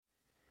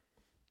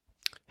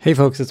Hey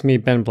folks, it's me,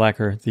 Ben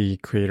Blacker, the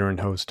creator and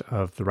host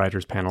of the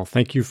Writers Panel.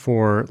 Thank you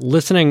for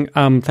listening.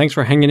 Thanks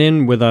for hanging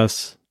in with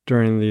us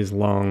during these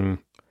long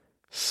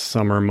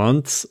summer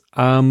months.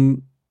 So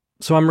I'm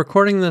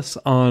recording this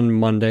on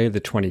Monday,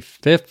 the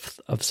 25th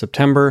of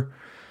September,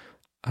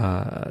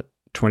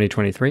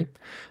 2023.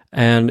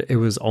 And it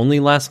was only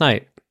last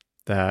night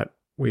that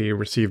we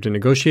received a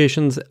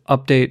negotiations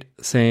update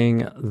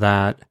saying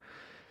that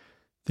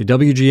the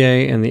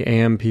WGA and the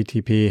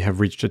AMPTP have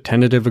reached a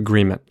tentative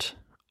agreement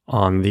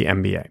on the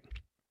MBA.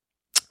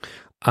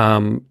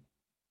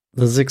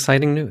 This is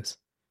exciting news.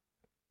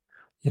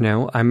 You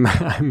know,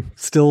 I'm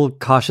still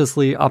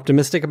cautiously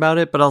optimistic about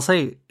it, but I'll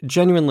say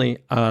genuinely,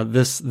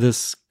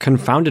 this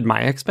confounded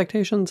my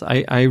expectations.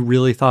 I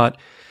really thought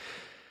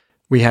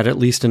we had at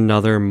least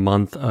another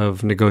month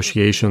of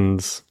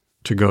negotiations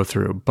to go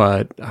through,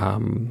 but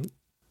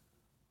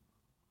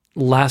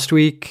last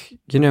week,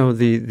 you know,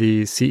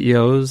 the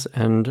CEOs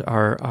and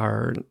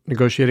our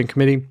negotiating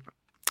committee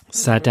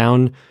sat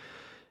down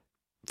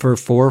for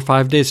 4 or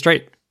 5 days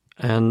straight,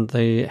 and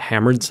they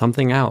hammered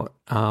something out.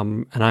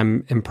 And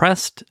I'm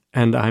impressed,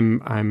 and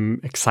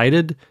I'm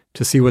excited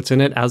to see what's in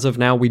it. As of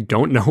now, we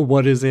don't know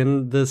what is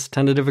in this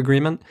tentative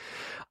agreement.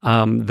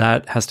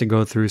 That has to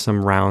go through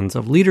some rounds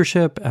of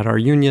leadership at our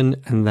union,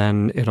 and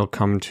then it'll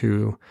come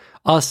to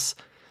us,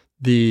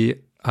 the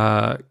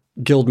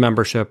guild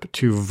membership,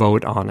 to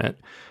vote on it.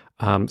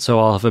 So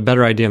I'll have a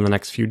better idea in the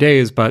next few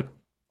days, but,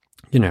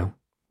 you know,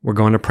 we're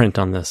going to print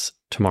on this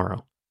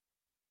tomorrow.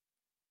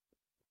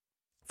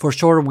 For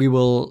sure, we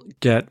will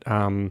get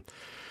some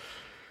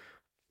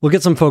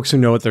folks who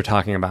know what they're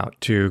talking about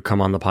to come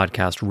on the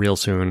podcast real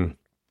soon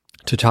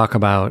to talk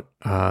about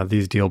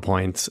these deal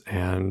points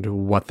and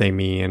what they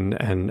mean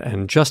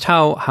and just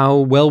how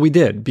well we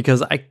did,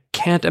 because I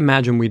can't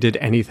imagine we did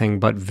anything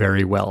but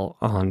very well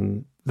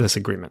on this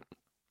agreement.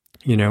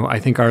 You know, I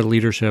think our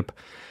leadership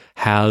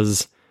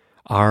has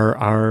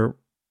our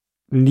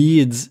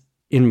needs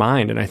in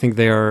mind, and I think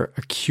they are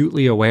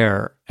acutely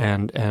aware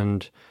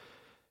and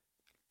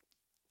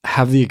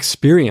have the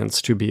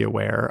experience to be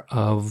aware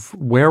of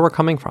where we're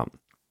coming from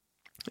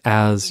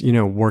as, you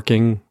know,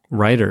 working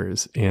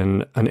writers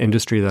in an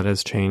industry that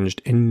has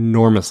changed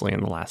enormously in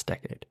the last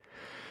decade.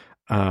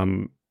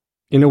 In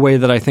a way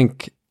that I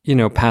think, you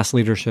know, past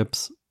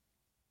leaderships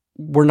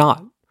were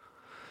not.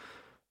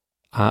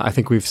 I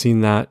think we've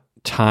seen that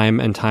time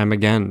and time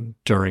again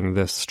during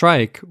this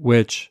strike,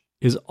 which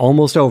is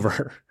almost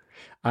over,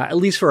 at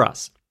least for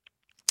us,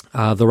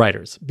 the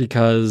writers,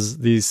 because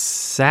the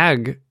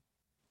SAG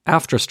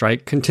after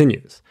strike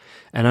continues.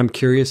 And I'm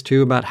curious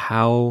too about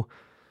how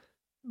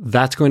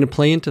that's going to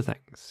play into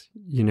things.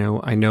 You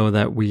know, I know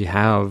that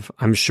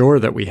I'm sure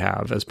that we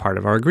have, as part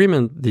of our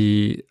agreement,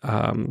 the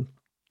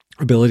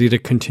ability to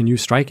continue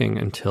striking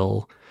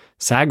until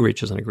SAG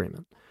reaches an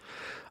agreement.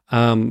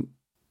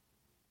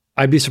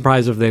 I'd be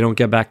surprised if they don't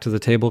get back to the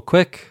table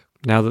quick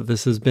now that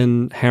this has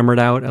been hammered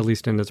out, at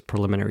least in its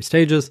preliminary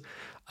stages.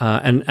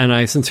 And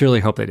I sincerely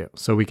hope they do,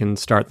 so we can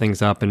start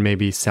things up and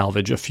maybe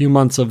salvage a few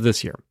months of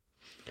this year.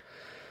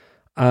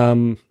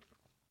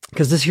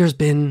 Because this year's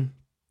been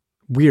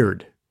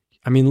weird.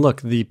 I mean,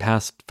 look, the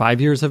past 5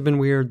 years have been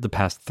weird. The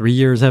past 3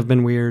 years have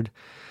been weird.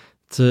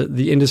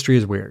 The industry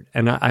is weird.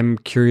 And I'm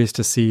curious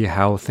to see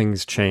how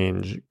things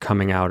change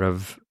coming out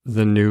of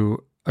the new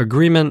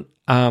agreement,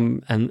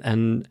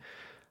 and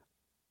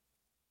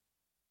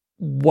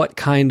what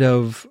kind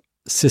of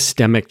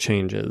systemic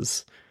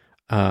changes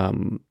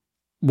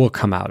will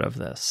come out of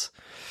this.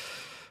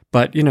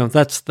 But, you know,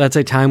 that's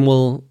a time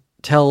we'll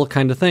tell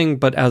kind of thing.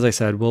 But as I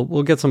said,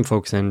 we'll get some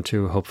folks in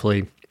to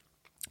hopefully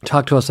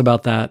talk to us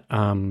about that,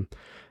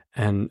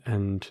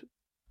 and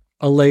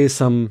allay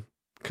some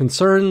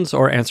concerns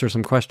or answer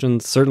some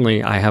questions.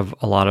 Certainly, I have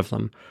a lot of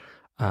them.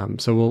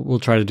 So we'll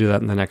try to do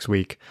that in the next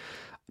week.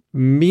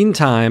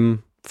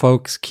 Meantime,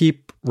 folks,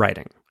 keep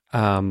writing.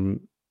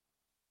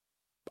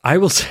 I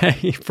will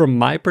say, from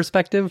my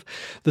perspective,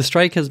 the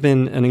strike has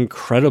been an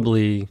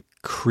incredibly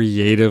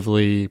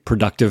creatively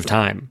productive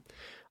time.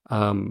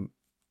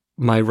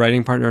 My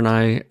writing partner and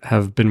I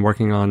have been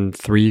working on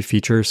 3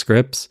 feature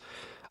scripts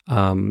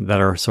that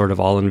are sort of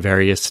all in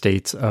various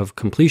states of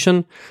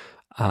completion,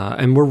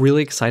 and we're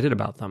really excited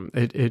about them.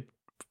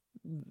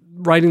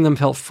 Writing them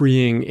felt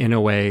freeing in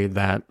a way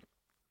that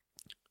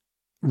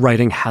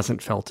writing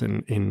hasn't felt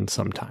in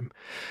some time.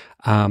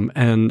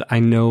 And I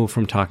know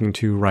from talking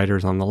to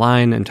writers on the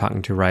line and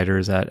talking to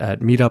writers at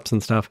meetups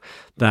and stuff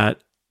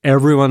that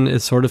everyone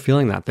is sort of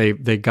feeling that.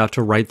 They got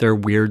to write their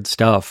weird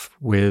stuff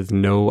with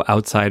no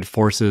outside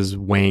forces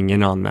weighing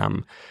in on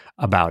them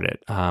about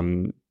it,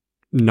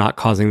 not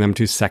causing them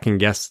to second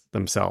guess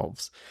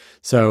themselves.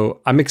 So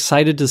I'm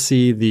excited to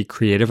see the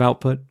creative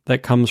output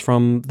that comes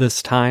from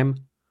this time.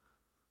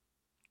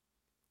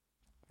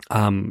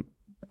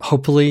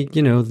 Hopefully,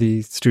 you know,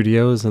 the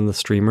studios and the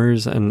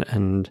streamers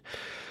and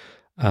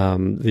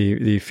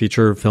the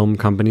feature film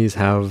companies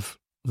have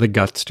the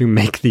guts to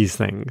make these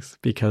things,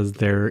 because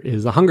there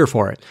is a hunger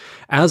for it.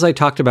 As I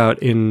talked about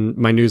in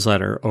my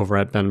newsletter over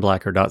at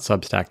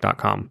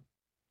benblacker.substack.com,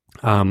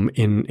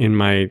 in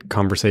my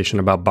conversation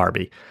about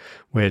Barbie,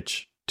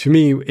 which to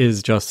me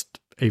is just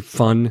a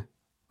fun,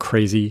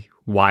 crazy,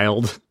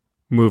 wild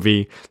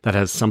movie that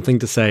has something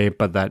to say,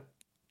 but that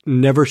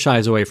never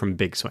shies away from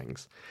big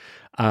swings.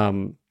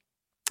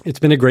 It's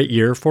been a great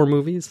year for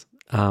movies.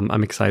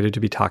 I'm excited to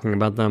be talking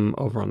about them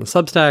over on the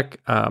Substack.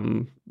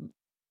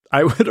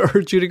 I would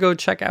urge you to go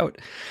check out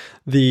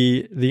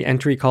the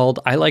entry called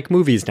 "I Like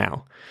Movies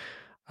Now,"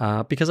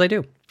 because I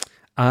do.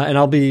 And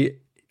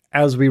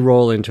as we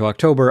roll into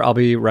October, I'll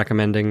be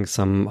recommending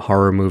some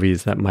horror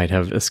movies that might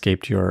have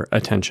escaped your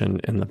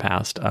attention in the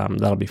past.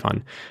 That'll be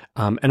fun.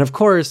 And of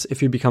course,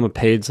 if you become a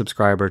paid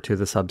subscriber to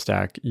the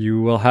Substack,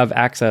 you will have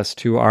access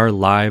to our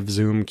live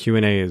Zoom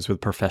Q&As with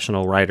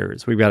professional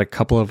writers. We've got a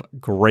couple of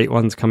great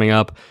ones coming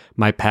up.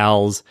 My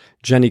pals,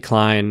 Jenny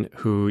Klein,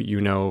 who you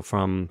know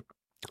from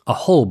a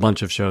whole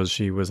bunch of shows.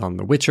 She was on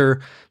The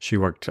Witcher. She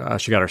got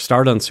her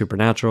start on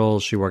Supernatural.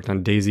 She worked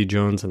on Daisy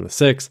Jones and the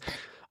Six.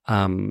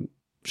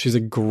 She's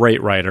a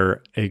great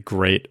writer, a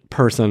great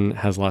person,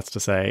 has lots to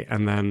say.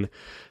 And then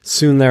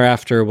soon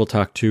thereafter, we'll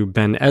talk to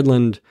Ben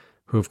Edlund,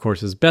 who of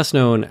course is best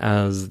known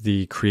as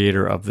the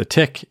creator of The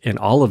Tick in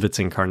all of its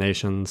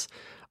incarnations.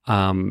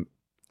 But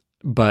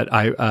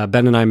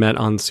Ben and I met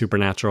on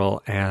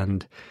Supernatural,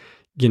 and,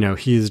 you know,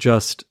 he's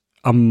just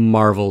a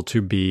marvel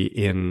to be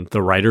in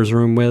the writer's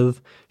room with.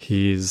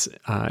 He's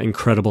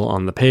incredible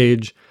on the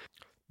page.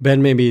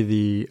 Ben may be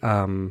the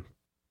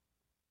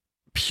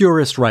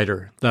purest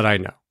writer that I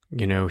know.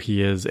 You know,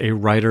 he is a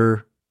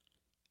writer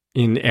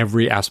in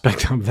every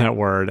aspect of that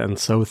word, and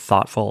so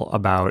thoughtful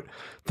about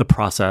the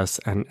process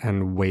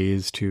and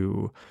ways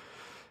to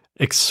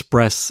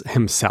express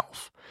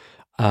himself.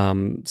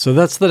 So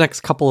that's the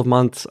next couple of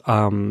months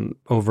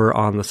over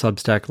on the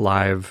Substack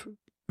live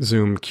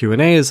Zoom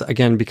Q&As.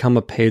 Again, become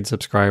a paid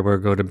subscriber.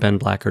 Go to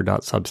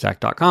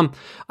benblacker.substack.com.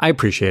 I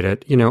appreciate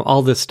it. You know,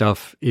 all this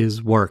stuff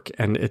is work,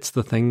 and it's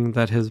the thing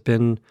that has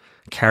been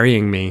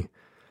carrying me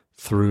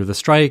through the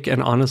strike.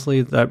 And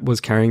honestly, that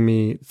was carrying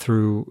me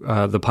through,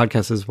 the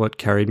podcast is what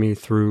carried me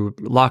through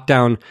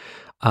lockdown,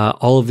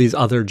 all of these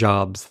other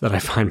jobs that I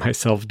find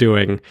myself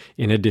doing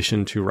in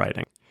addition to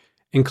writing,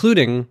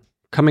 including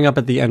coming up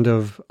at the end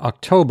of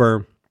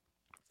October.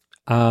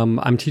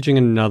 I'm teaching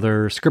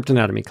another script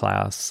anatomy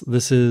class.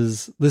 This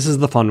is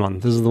the fun one.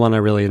 This is the one I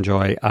really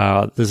enjoy.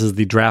 This is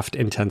the draft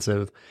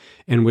intensive,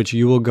 in which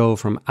you will go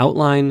from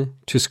outline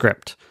to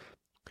script.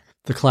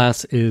 The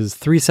class is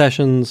 3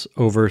 sessions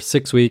over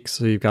 6 weeks,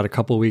 so you've got a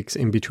couple weeks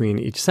in between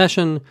each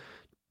session,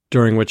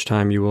 during which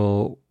time you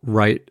will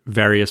write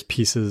various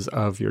pieces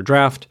of your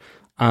draft.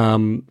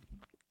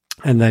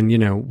 And then, you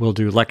know, we'll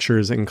do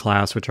lectures in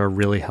class, which are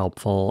really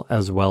helpful,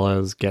 as well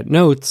as get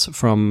notes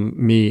from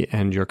me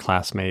and your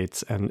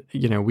classmates. And,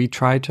 you know, we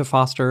try to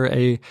foster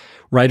a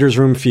writer's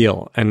room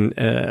feel and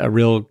a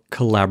real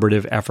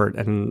collaborative effort.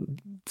 And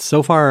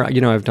so far,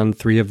 you know, I've done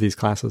 3 of these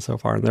classes so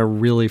far, and they're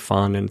really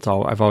fun. And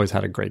I've always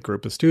had a great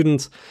group of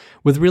students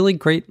with really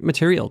great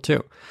material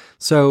too.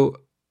 So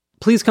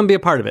please come be a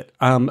part of it,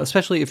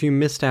 especially if you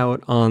missed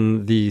out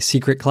on the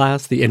secret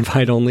class, the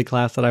invite-only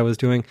class that I was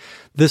doing.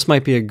 This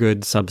might be a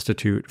good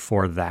substitute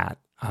for that.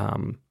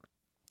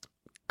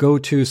 Go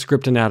to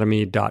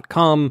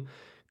scriptanatomy.com,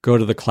 go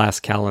to the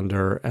class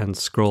calendar, and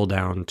scroll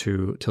down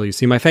till you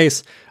see my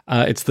face.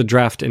 It's the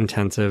draft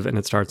intensive, and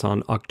it starts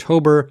on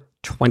October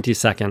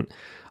 22nd.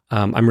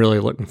 I'm really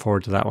looking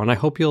forward to that one. I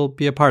hope you'll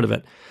be a part of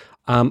it.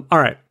 All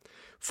right.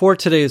 For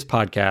today's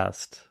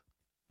podcast,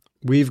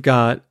 we've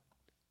got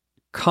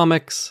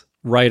comics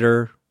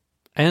writer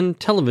and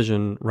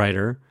television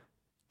writer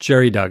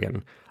Gerry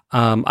Duggan.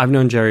 I've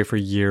known Gerry for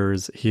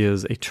years. He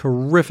is a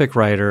terrific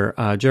writer.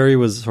 Gerry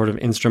was sort of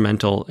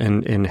instrumental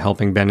in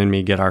helping Ben and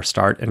me get our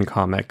start in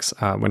comics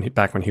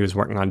back when he was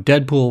working on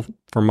Deadpool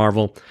for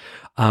Marvel.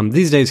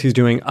 These days, he's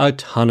doing a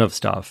ton of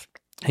stuff,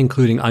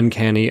 including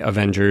Uncanny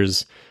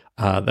Avengers.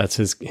 That's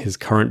his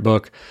current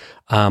book.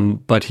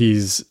 But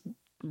he's,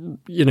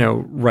 you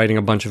know, writing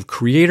a bunch of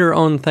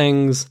creator-owned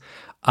things,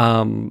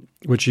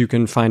 which you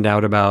can find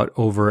out about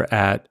over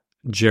at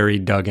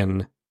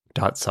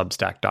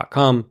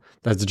gerryduggan.substack.com.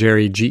 That's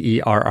Gerry,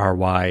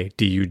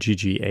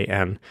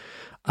 GerryDuggan.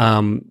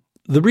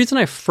 The reason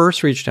I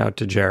first reached out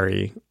to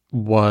Gerry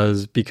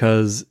was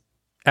because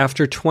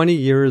after 20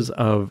 years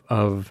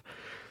of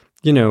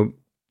you know,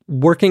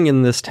 working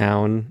in this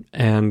town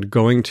and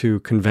going to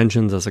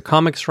conventions as a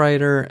comics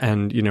writer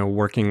and, you know,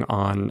 working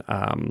on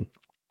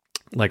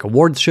like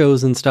awards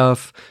shows and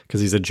stuff,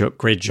 because he's a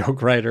great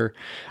joke writer,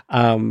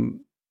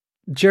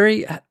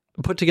 Gerry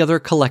put together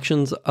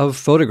collections of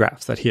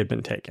photographs that he had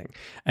been taking.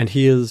 And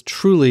he is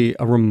truly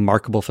a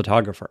remarkable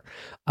photographer.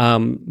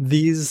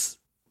 These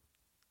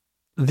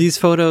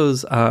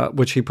photos,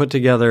 which he put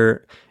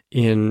together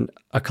in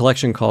a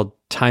collection called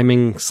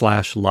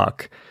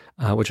Timing/Luck,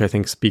 which I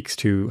think speaks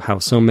to how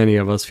so many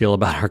of us feel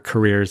about our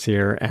careers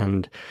here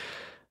and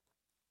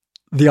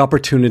the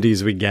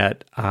opportunities we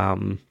get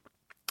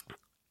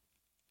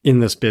in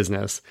this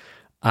business.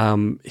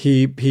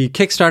 He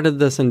kickstarted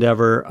this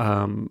endeavor,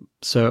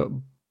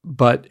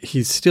 but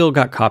he's still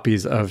got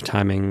copies of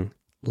Timing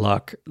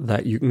luck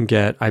that you can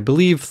get, I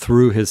believe,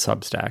 through his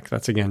Substack.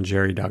 That's again,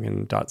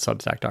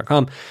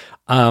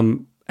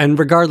 gerryduggan.substack.com. And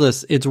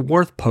regardless, it's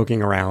worth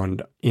poking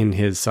around in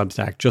his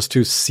Substack just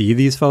to see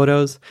these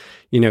photos.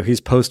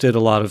 He's posted a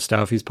lot of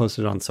stuff. He's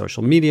posted on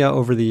social media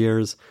over the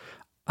years.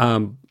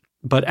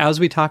 But as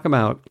we talk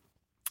about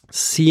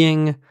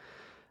seeing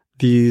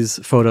these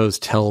photos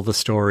tell the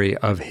story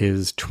of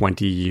his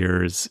 20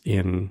 years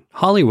in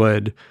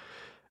Hollywood,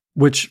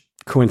 which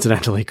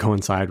coincidentally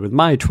coincide with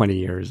my 20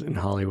 years in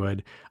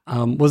Hollywood,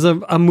 was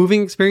a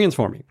moving experience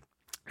for me.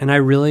 And I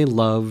really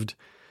loved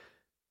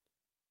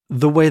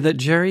the way that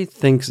Gerry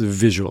thinks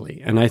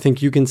visually. And I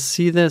think you can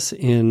see this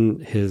in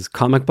his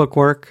comic book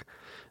work.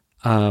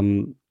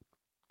 I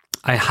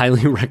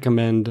highly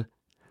recommend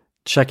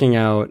checking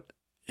out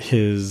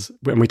his,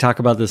 and we talk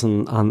about this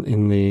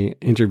in the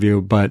interview,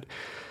 but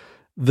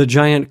the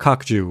Giant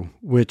Cockju,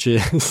 which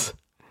is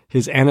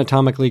his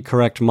anatomically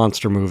correct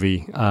monster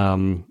movie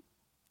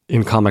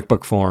in comic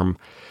book form,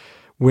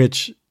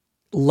 which,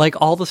 like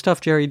all the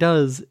stuff Gerry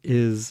does,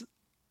 is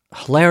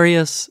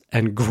hilarious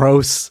and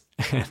gross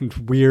and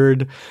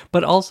weird,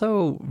 but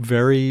also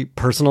very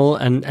personal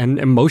and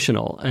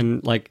emotional.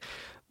 And like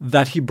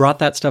that he brought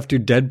that stuff to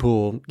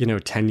Deadpool,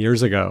 10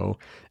 years ago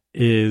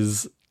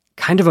is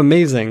kind of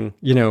amazing.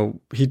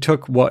 He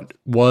took what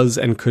was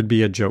and could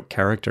be a joke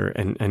character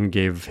and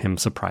gave him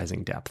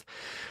surprising depth.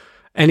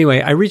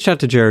 Anyway, I reached out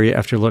to Gerry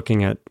after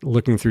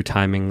looking through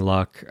Timing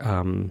Luck,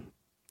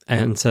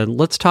 and said,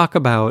 let's talk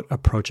about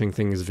approaching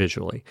things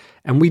visually.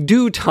 And we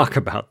do talk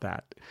about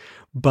that,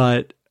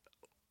 but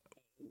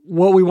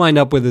what we wind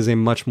up with is a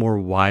much more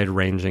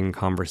wide-ranging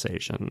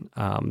conversation.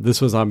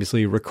 This was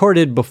obviously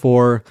recorded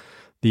before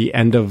the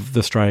end of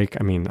the strike.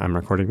 I mean, I'm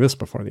recording this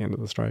before the end of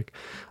the strike.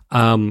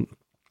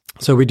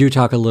 So we do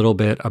talk a little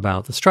bit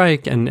about the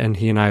strike, and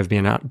he and I have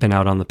been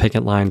out on the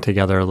picket line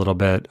together a little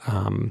bit,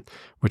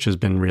 which has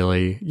been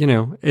really,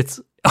 it's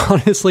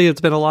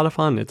been a lot of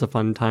fun. It's a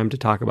fun time to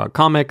talk about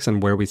comics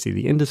and where we see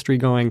the industry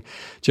going.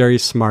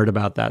 Gerry's smart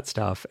about that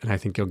stuff, and I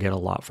think you'll get a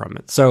lot from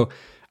it. So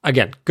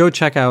again, go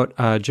check out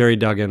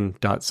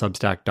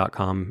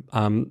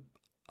gerryduggan.substack.com.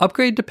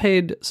 Upgrade to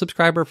paid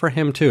subscriber for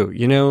him too.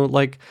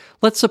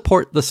 Let's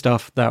support the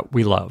stuff that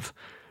we love.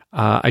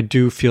 I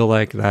do feel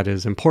like that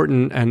is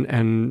important,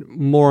 and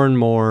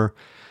more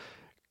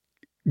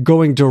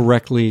going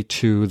directly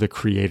to the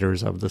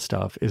creators of the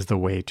stuff is the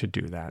way to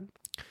do that.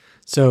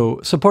 So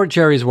support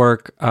Gerry's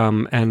work.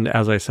 And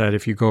as I said,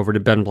 if you go over to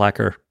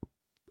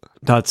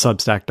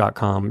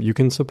benblacker.substack.com, you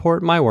can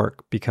support my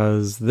work,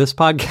 because this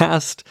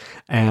podcast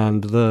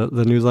and the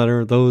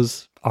newsletter,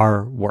 those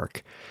are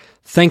work.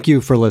 Thank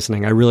you for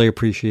listening. I really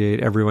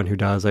appreciate everyone who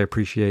does. I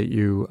appreciate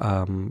you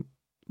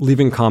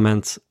leaving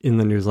comments in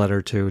the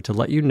newsletter to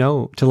let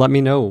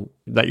me know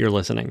that you're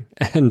listening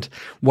and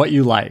what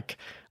you like.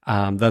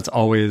 That's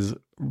always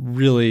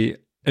really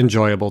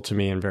enjoyable to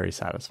me and very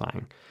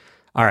satisfying.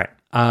 All right.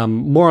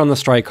 More on the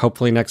strike,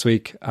 hopefully next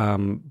week.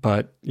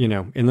 But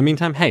in the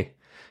meantime, hey,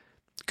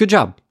 good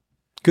job.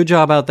 Good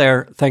job out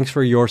there. Thanks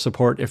for your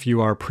support if you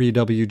are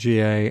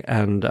pre-WGA,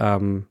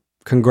 and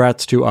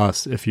congrats to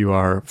us if you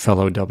are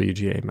fellow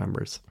WGA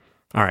members.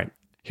 All right.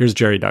 Here's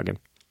Gerry Duggan.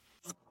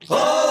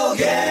 Oh,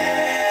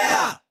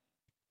 yeah!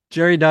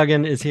 Gerry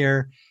Duggan is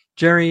here.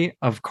 Gerry,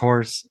 of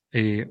course,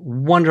 a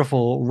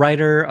wonderful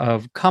writer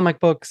of comic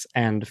books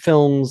and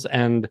films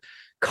and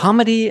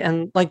comedy.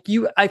 And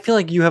I feel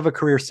like you have a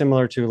career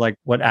similar to like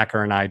what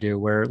Acker and I do,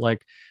 where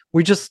like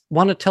we just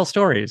want to tell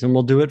stories and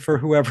we'll do it for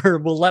whoever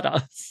will let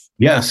us.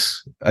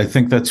 Yes, I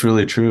think that's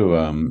really true.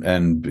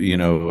 And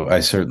I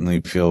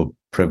certainly feel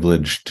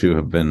privileged to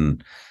have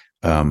been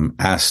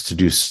asked to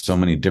do so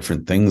many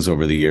different things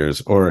over the years,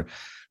 or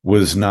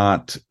was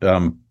not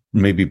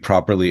maybe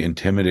properly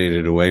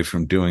intimidated away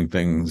from doing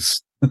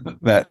things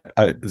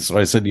so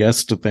I said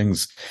yes to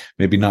things,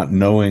 maybe not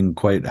knowing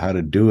quite how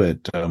to do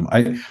it.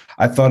 I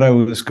thought I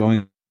was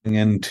going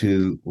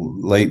into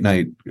late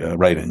night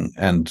writing,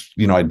 and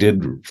I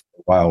did for a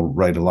while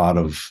write a lot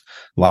of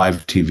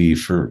live TV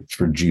for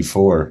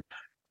G4,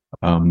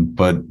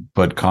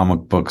 but comic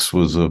books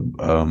was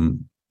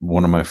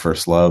one of my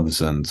first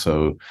loves, and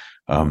so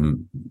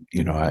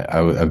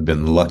I've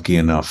been lucky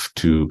enough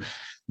to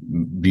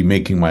be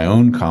making my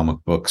own comic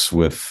books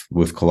with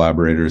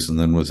collaborators, and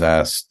then was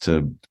asked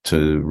to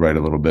write a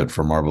little bit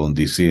for Marvel and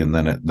DC, and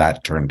then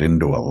that turned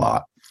into a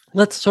lot.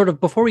 Let's sort of,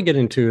 before we get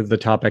into the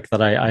topic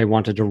that I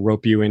wanted to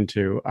rope you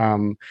into,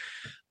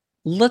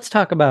 let's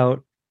talk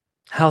about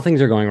how things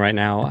are going right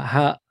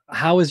now.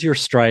 How is your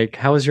strike?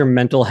 How is your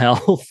mental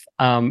health?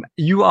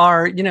 You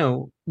are, we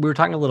were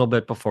talking a little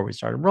bit before we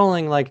started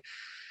rolling, like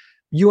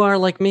you are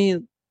like me,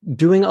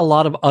 doing a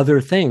lot of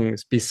other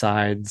things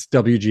besides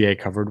WGA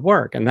covered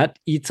work. And that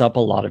eats up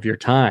a lot of your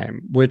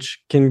time, which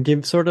can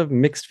give sort of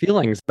mixed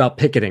feelings about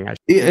picketing.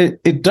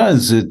 It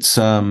does. It's,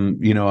 I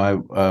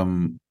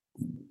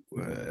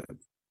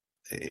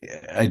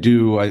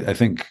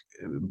think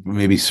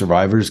maybe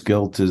survivor's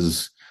guilt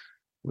is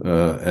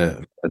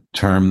a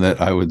term that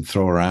I would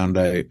throw around.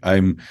 I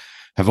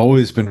have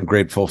always been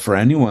grateful for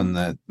anyone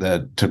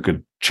that took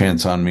a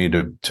chance on me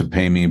to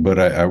pay me, but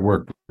I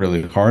worked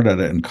really hard at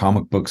it. And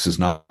comic books is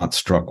not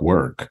struck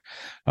work.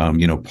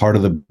 Part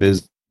of the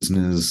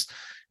business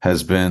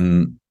has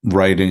been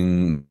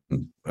writing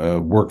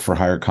work for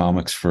hire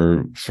comics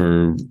for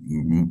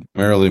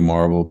primarily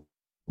Marvel,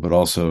 but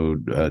also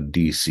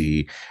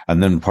DC.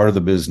 And then part of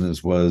the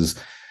business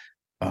was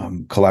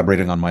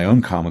collaborating on my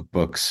own comic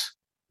books,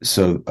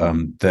 so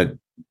that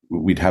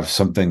we'd have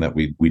something that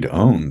we'd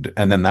owned.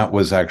 And then that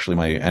was actually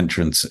my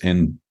entrance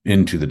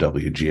into the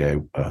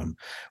WGA,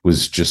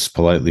 was just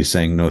politely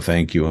saying no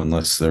thank you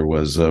unless there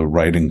was a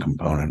writing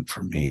component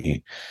for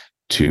me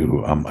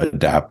to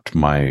adapt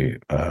my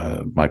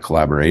my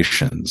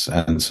collaborations.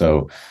 And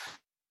so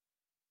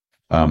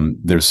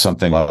there's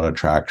something, a lot of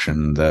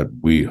traction that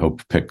we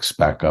hope picks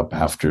back up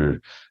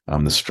after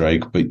the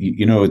strike. But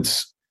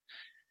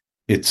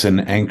it's an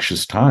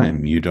anxious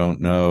time. You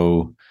don't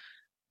know.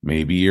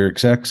 Maybe your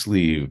execs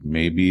leave.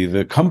 Maybe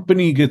the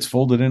company gets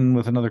folded in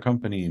with another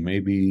company.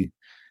 Maybe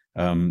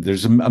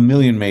there's a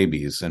million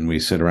maybes, and we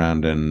sit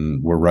around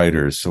and we're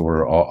writers, so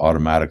we're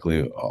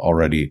automatically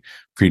already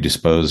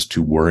predisposed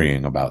to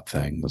worrying about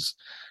things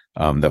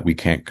that we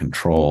can't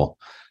control.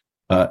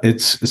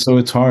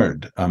 It's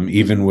hard,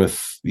 even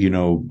with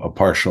a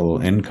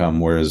partial income,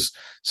 whereas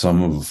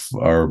some of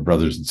our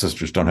brothers and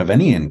sisters don't have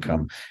any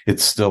income.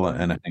 It's still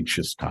an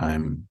anxious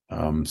time.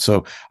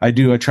 So I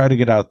try to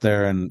get out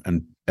there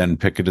and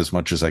pick it as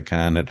much as I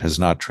can. It has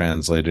not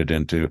translated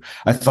into,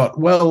 I thought,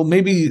 well,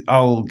 maybe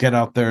I'll get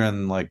out there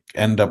and like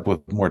end up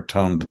with more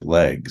toned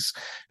legs.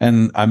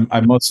 And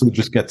I mostly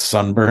just get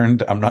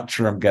sunburned. I'm not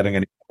sure I'm getting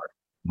any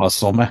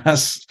muscle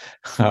mass.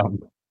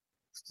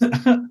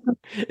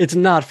 It's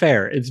not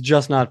fair. It's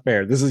just not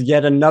fair. This is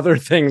yet another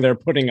thing they're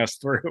putting us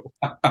through.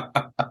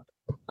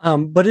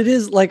 But it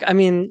is like, I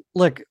mean,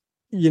 look,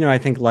 I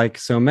think like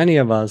so many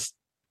of us,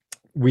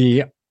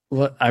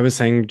 I was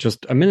saying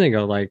just a minute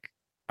ago, like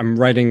I'm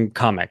writing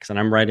comics and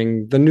I'm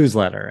writing the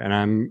newsletter and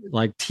I'm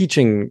like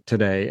teaching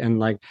today. And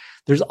like,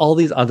 there's all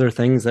these other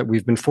things that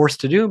we've been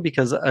forced to do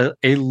because a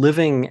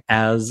living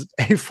as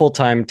a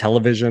full-time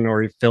television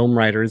or a film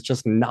writer is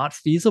just not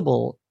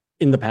feasible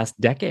in the past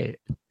decade.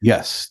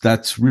 Yes,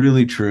 that's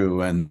really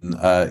true. And,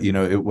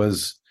 it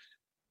was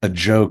a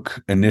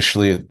joke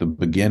initially at the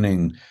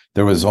beginning.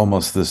 There was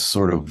almost this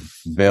sort of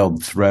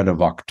veiled thread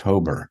of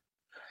October.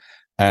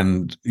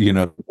 And,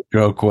 the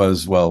joke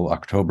was, well,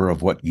 October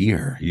of what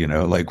year?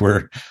 Like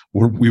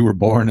we were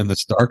born in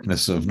this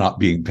darkness of not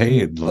being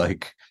paid.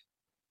 Like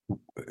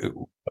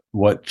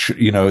what,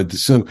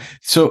 so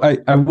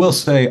I will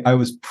say I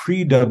was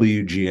pre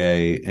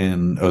WGA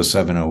in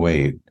 07,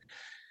 08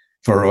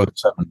 for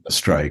 07, the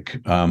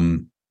strike.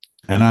 And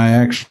I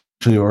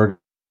actually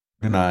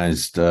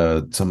organized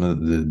some of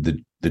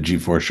the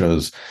G4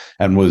 shows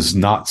and was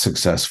not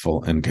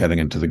successful in getting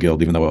into the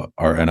guild, even though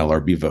our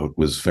NLRB vote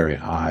was very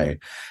high.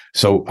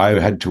 So I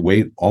had to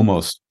wait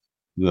almost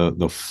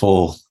the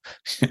full.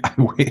 I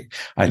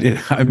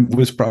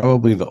was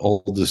probably the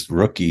oldest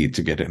rookie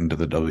to get into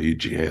the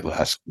WGA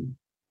last week.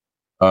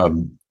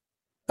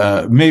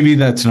 Maybe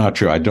that's not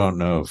true. I don't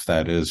know if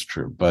that is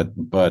true, but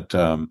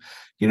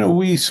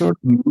we sort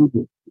of,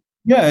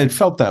 yeah, it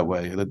felt that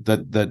way.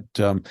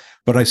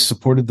 But I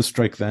supported the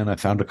strike then. I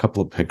found a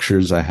couple of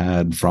pictures I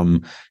had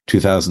from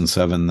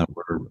 2007 that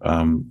were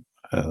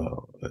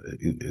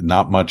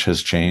not much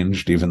has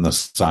changed. Even the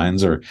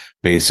signs are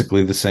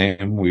basically the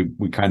same.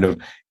 We kind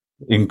of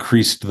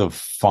increased the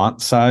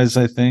font size,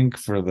 I think,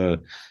 for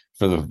the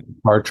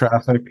car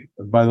traffic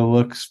by the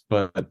looks,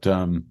 but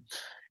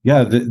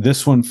yeah,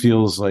 this one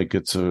feels like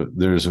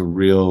there's a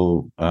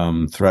real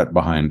threat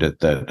behind it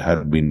that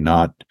had we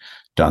not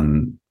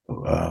done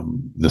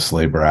this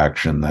labor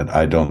action, that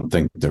I don't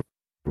think there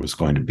was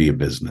going to be a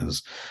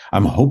business.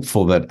 I'm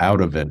hopeful that out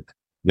of it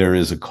there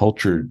is a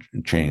culture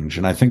change,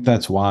 and I think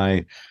that's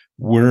why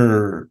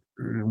we're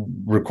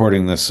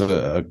recording this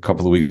a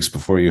couple of weeks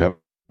before you have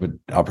an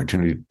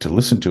opportunity to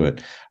listen to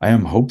it. I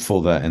am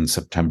hopeful that in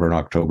September and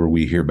October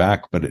we hear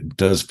back, but it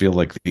does feel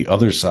like the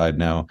other side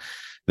now,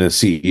 the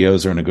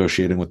CEOs are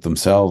negotiating with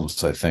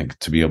themselves, I think,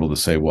 to be able to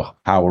say, well,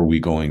 how are we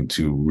going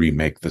to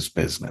remake this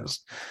business?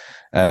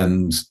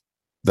 And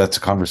that's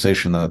a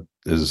conversation that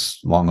is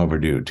long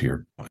overdue, to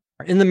your point.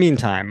 In the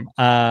meantime,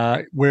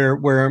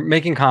 we're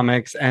making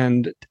comics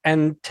and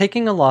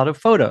taking a lot of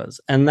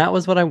photos, and that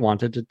was what I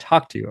wanted to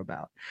talk to you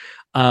about.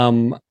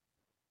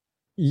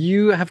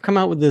 You have come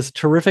out with this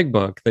terrific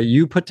book that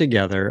you put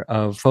together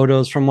of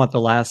photos from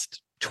the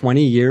last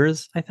 20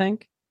 years, I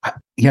think.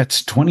 Yeah,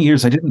 it's 20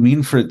 years. I didn't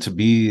mean for it to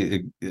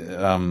be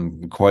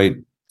quite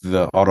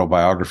the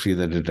autobiography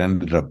that it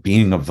ended up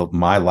being of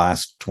my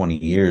last 20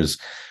 years.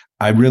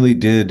 I really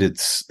did.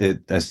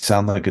 I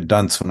sound like a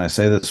dunce when I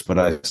say this, but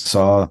I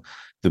saw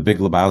The Big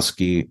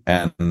Lebowski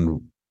and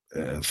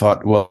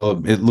thought,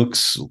 well, it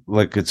looks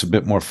like it's a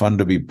bit more fun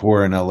to be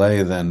poor in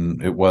LA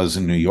than it was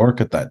in New York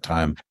at that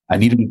time. I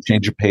needed to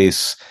change a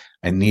pace.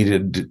 I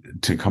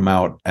needed to come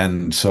out.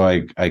 And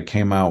so I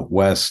came out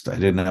west. I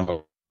didn't have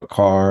a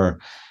car,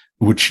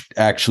 which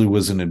actually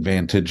was an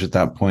advantage at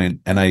that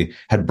point. And I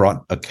had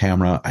brought a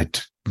camera.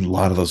 a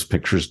lot of those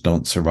pictures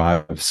don't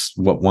survive.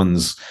 What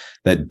ones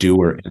that do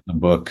are in the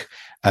book.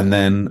 And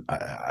then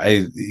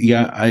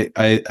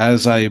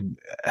as I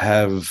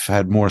have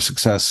had more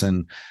success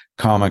in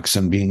comics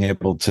and being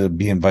able to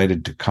be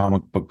invited to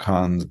comic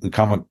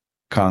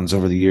cons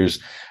over the years,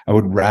 I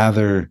would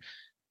rather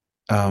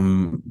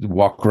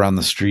walk around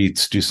the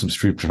streets, do some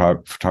street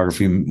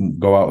photography,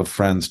 go out with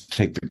friends,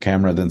 take the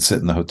camera, then sit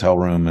in the hotel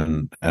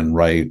room and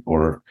write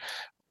or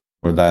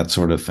that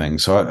sort of thing.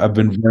 So I've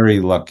been very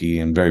lucky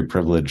and very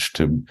privileged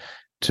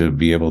to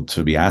be able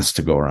to be asked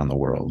to go around the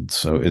world.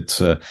 So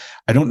it's I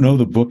don't know,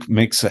 the book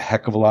makes a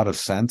heck of a lot of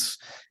sense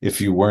if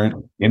you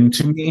weren't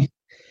into me,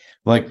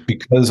 like,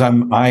 because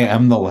I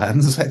am the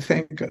lens, I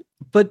think.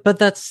 But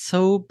that's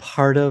so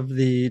part of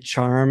the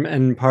charm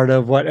and part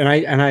of what,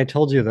 and I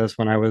told you this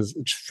when I was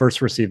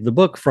first received the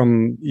book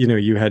from,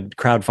 you had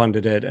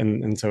crowdfunded it,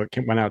 and so it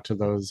went out to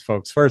those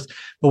folks first.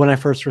 But when I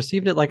first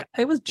received it, like,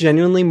 I was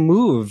genuinely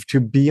moved to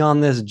be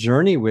on this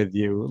journey with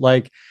you.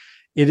 Like,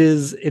 it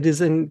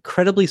is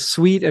incredibly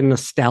sweet and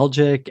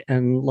nostalgic,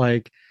 and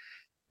like,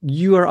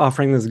 you are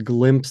offering this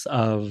glimpse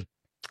of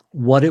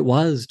what it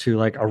was to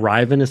like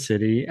arrive in a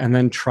city and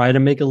then try to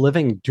make a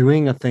living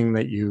doing a thing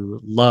that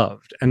you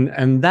loved.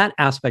 And that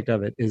aspect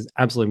of it is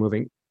absolutely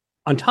moving.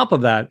 On top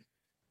of that,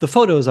 the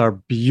photos are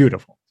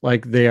beautiful.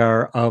 Like, they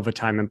are of a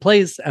time and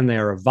place, and they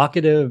are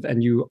evocative,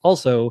 and you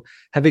also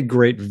have a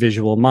great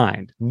visual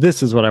mind.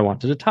 This is what I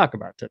wanted to talk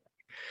about today.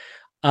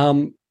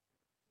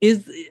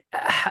 Is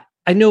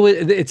I know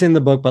it's in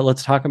the book, but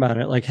let's talk about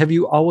it. Like, have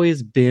you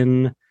always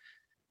been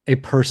a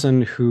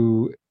person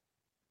who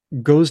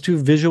goes to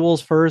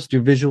visuals first?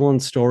 Do visual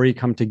and story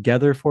come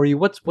together for you?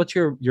 What's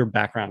your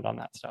background on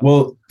that stuff?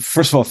 Well,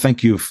 first of all,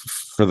 thank you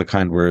for the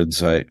kind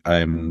words.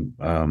 I'm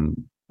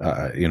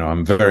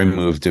I'm very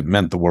moved. It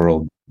meant the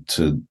world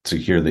to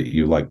hear that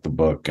you liked the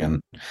book, and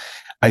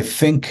I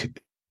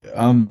think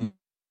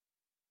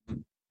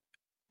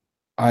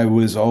I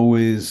was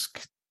always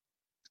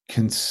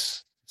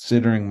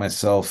considering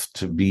myself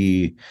to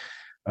be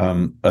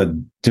a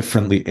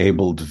differently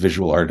abled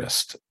visual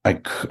artist. I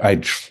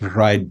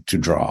tried to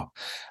draw,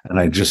 and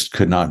I just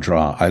could not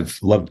draw. I've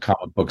loved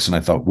comic books, and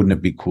I thought, wouldn't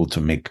it be cool to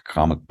make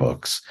comic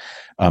books?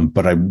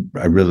 But I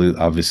really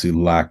obviously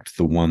lacked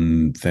the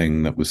one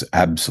thing that was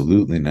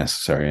absolutely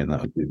necessary, and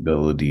that was the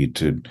ability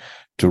to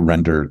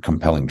render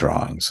compelling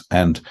drawings.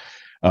 And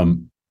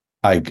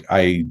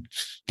I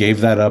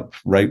gave that up,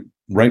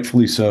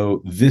 rightfully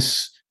so.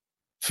 This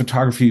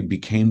photography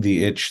became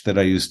the itch that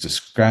I used to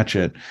scratch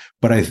it.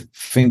 But I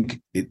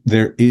think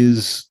there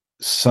is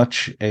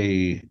such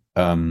a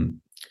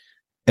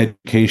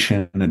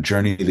education and a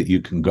journey that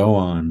you can go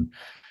on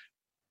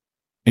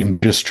in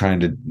just trying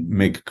to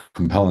make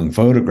compelling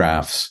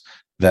photographs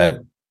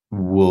that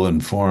will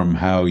inform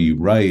how you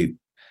write,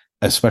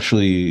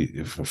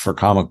 especially for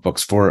comic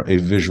books, for a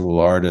visual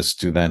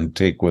artist to then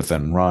take with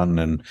and run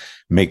and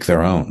make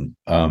their own.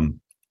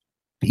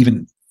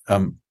 Even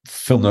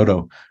Phil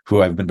Noto,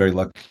 who I've been very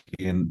lucky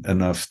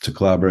enough to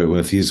collaborate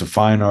with, he's a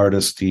fine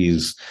artist.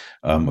 He's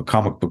a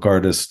comic book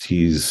artist.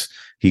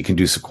 He can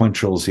do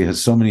sequentials. He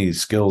has so many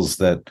skills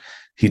that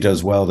he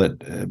does well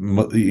that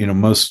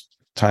most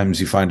times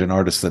you find an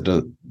artist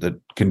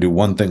that can do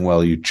one thing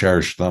well, you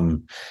cherish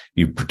them,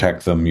 you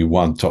protect them, you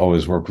want to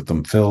always work with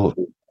them. Phil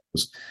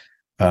has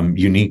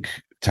unique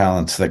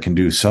talents that can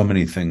do so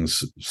many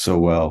things so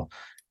well,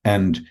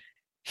 and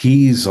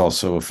he's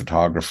also a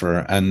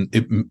photographer, and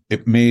it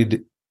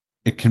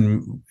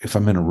can, if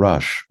I'm in a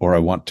rush or I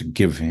want to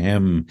give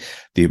him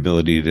the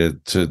ability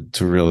to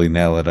really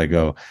nail it,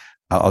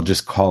 I'll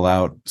just call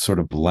out sort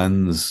of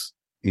lens.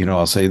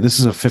 I'll say, this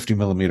is a 50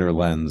 millimeter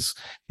lens,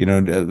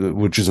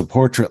 which is a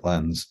portrait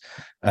lens.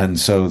 And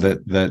so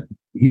that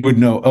he would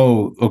know,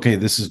 oh, okay,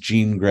 this is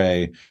Jean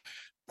Grey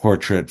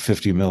portrait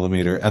 50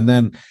 millimeter. And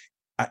then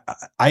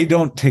I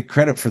don't take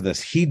credit for this.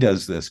 He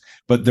does this,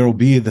 but there will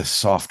be the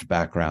soft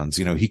backgrounds.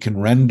 He can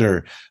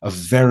render a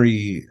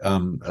very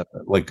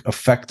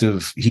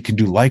effective. He can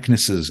do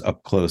likenesses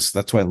up close.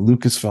 That's why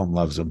Lucasfilm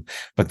loves him.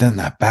 But then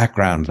that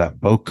background, that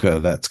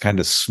bokeh, that's kind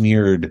of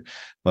smeared,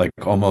 like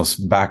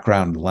almost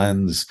background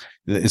lens,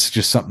 it's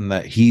just something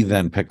that he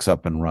then picks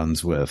up and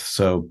runs with.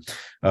 So,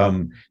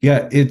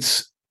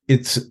 it's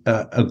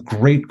a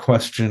great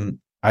question.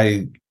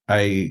 I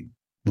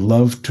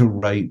love to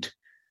write.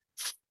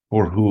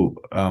 Or who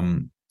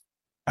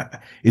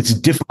it's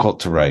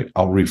difficult to write.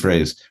 I'll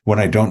rephrase, when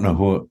I don't know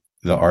who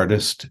the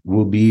artist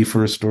will be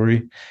for a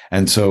story.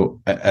 And so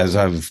as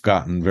I've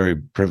gotten very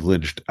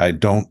privileged, I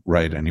don't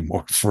write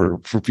anymore for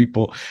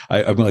people.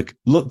 I'm like,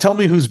 look, tell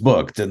me who's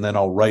booked, and then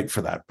I'll write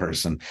for that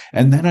person.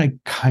 And then I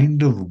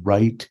kind of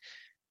write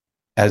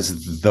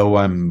as though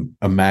I'm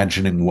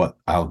imagining what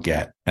I'll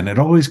get. And it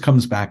always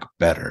comes back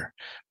better.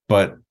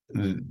 But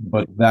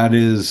that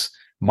is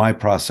my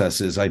process.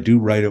 Is I do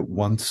write it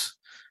once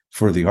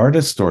for the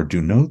artist or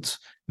do notes.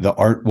 The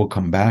art will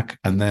come back,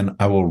 and then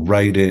I will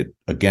write it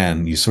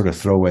again. You sort of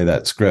throw away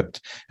that script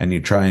and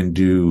you try and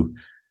do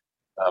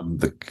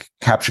the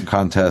caption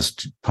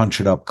contest,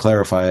 punch it up,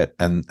 clarify it,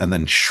 and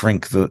then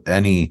shrink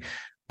any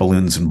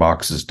balloons and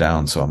boxes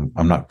down, so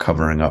I'm not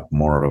covering up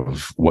more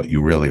of what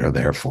you really are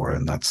there for,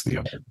 and that's the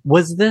art.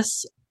 Was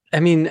this,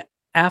 I mean,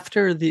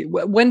 after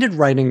when did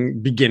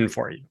writing begin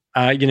for you?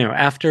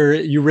 After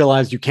you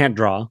realized you can't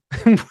draw,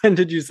 when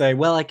did you say,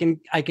 well, I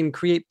can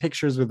create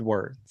pictures with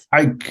words?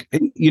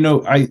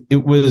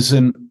 It was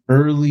an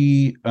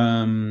early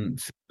thing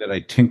that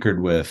I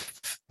tinkered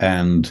with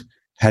and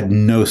had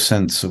no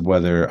sense of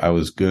whether I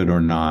was good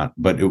or not,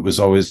 but it was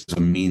always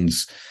a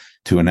means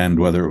to an end,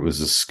 whether it was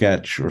a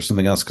sketch or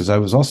something else. Because I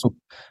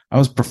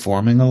was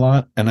performing a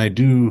lot, and I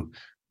do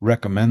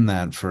recommend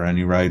that for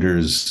any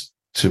writers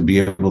to be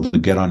able to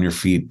get on your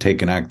feet,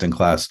 take an acting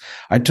class.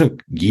 I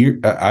took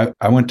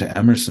I went to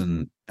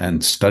Emerson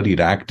and studied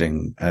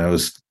acting. I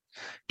was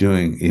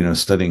doing,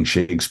 studying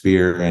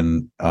Shakespeare,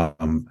 and I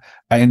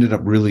ended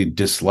up really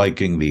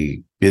disliking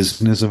the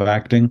business of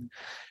acting,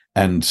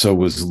 and so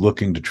was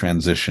looking to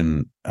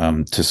transition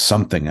to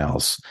something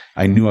else.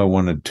 I knew I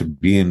wanted to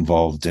be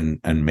involved in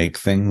and make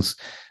things,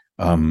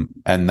 and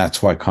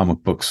that's why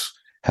comic books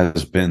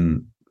has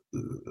been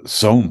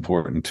so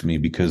important to me,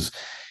 because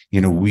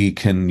we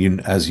can,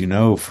 as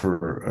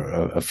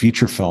for a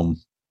feature film,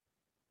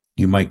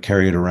 you might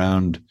carry it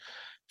around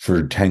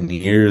for 10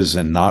 years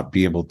and not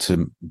be able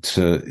to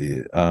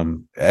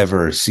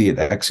ever see it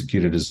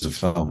executed as a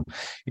film.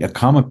 A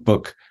comic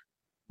book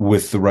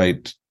with the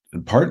right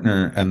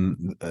partner,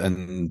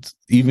 and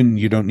even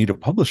you don't need a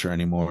publisher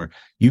anymore.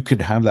 You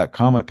could have that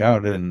comic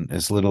out in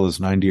as little as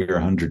 90 or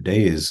 100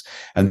 days.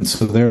 And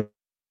so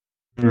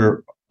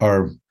there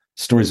are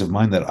stories of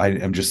mine that I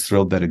am just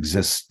thrilled that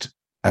exist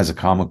as a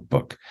comic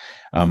book.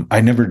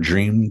 I never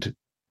dreamed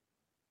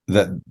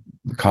that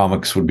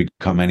comics would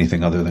become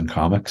anything other than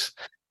comics.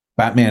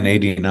 Batman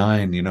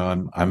 89,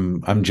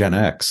 I'm Gen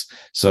X.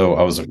 So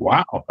I was like,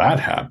 wow, that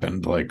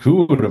happened. Like,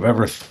 who would have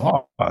ever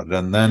thought?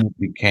 And then it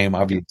became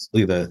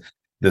obviously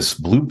this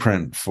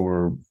blueprint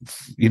for,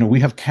 we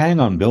have Kang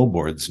on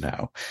billboards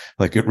now.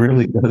 Like, it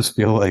really does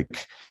feel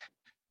like,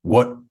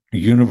 what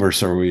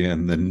universe are we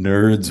in? The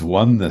nerds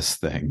won this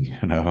thing,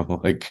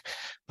 like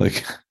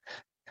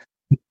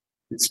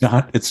it's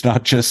not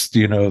just,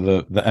 the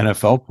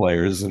NFL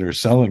players that are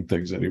selling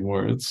things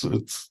anymore. It's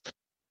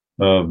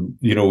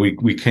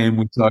we came,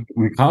 we thought,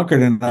 we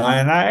conquered, and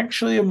I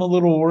actually am a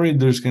little worried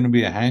there's going to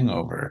be a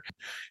hangover.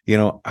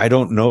 I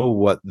don't know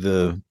what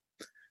the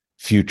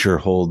future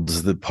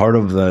holds. The part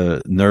of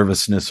the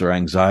nervousness or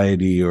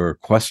anxiety or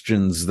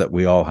questions that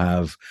we all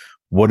have,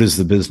 what is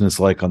the business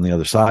like on the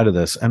other side of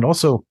this? And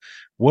also,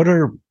 what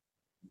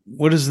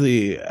is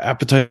the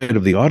appetite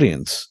of the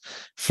audience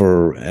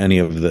for any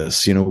of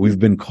this? We've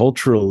been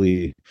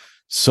culturally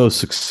so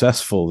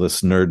successful,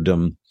 this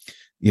nerddom.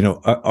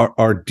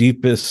 Our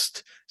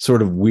deepest,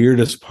 sort of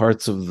weirdest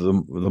parts of the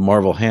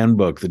Marvel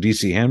handbook, the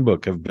DC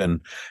handbook, have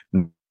been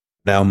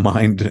now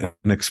mined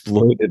and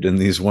exploited in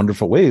these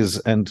wonderful ways.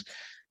 And,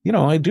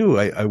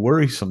 I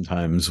worry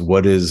sometimes,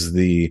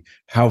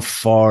 how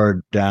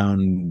far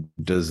down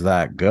does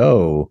that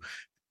go?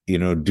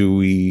 Do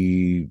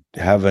we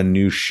have a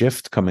new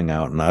shift coming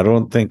out? And I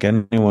don't think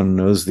anyone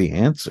knows the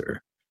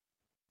answer.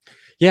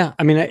 Yeah,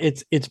 I mean,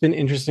 it's been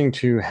interesting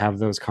to have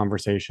those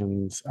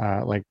conversations,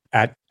 like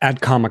at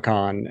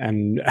Comic-Con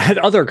and at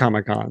other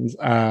Comic-Cons.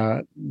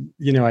 I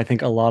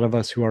think a lot of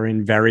us who are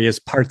in various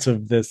parts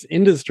of this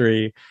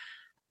industry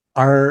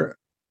are,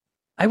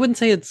 I wouldn't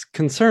say it's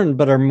concerned,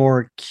 but are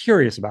more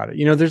curious about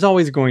it. There's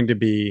always going to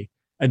be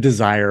a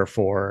desire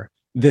for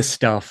this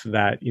stuff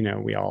that,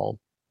 we all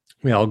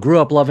grew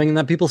up loving and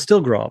that people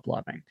still grow up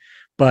loving.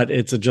 But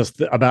it's just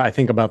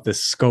about the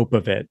scope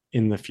of it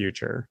in the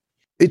future.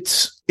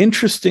 It's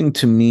interesting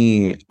to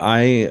me.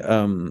 As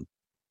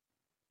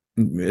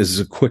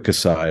a quick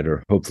aside,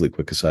 or hopefully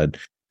quick aside,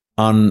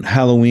 on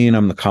Halloween,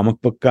 I'm the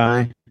comic book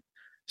guy.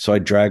 So I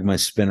drag my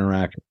spinner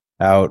rack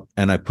out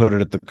and I put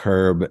it at the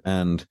curb.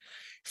 And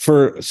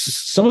for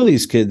some of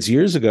these kids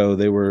years ago,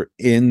 they were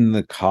in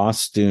the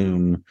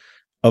costume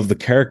of the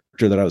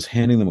character that I was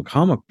handing them a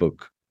comic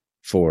book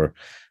for.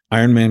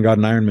 Iron Man got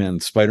an Iron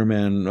Man,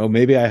 Spider-Man. Oh,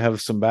 maybe I have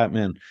some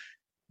Batman.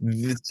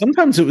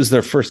 Sometimes it was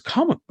their first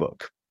comic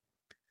book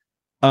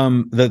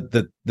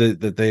that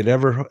they'd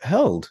ever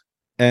held.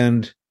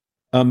 And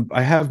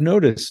I have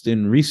noticed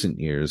in recent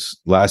years,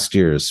 last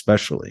year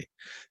especially,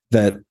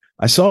 that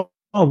I saw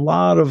a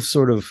lot of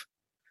sort of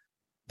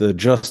the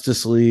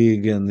Justice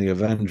League and the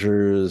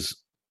Avengers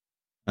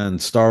and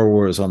Star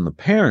Wars on the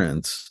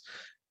parents.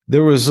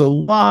 There was a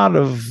lot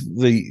of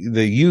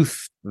the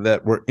youth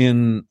that were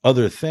in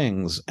other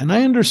things. And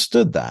I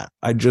understood that.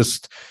 I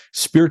just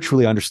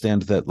spiritually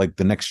understand that, like,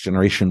 the next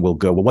generation will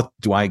go, well, what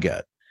do I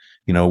get?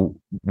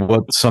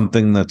 What's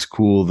something that's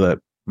cool that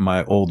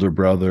my older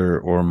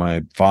brother or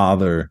my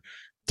father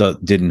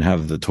didn't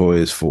have the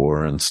toys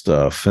for and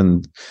stuff.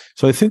 And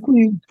so I think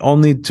we all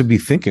need to be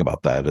thinking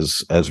about that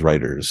as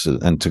writers,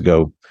 and to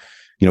go,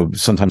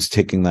 sometimes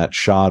taking that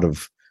shot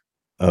of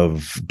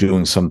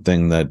doing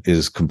something that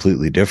is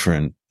completely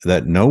different,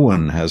 that no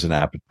one has an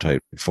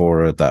appetite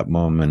for at that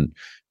moment,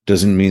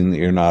 doesn't mean that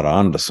you're not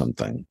onto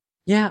something.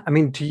 Yeah. I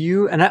mean, do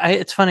you, and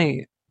it's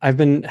funny, I've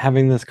been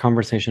having this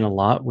conversation a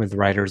lot with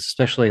writers,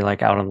 especially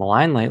like out on the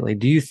line lately.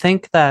 Do you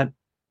think that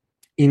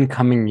in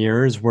coming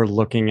years we're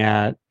looking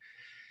at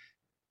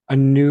a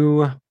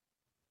new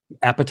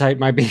appetite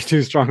might be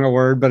too strong a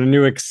word, but a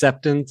new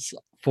acceptance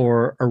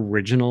for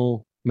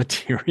original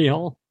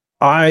material?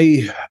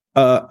 I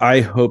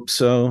hope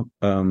so.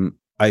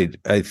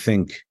 I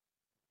think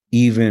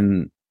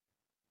even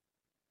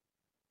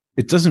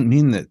it doesn't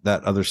mean that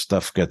that other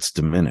stuff gets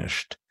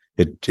diminished.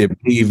 It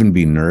may even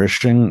be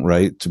nourishing,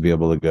 right? To be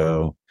able to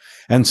go,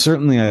 and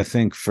certainly I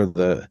think for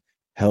the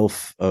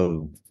health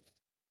of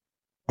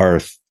our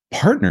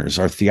partners,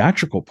 our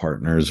theatrical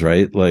partners,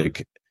 right?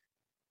 Like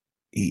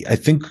I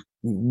think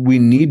we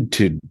need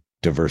to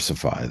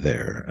diversify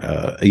there.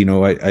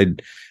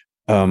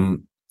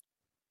 Um,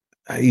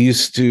 I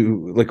used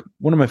to like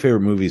one of my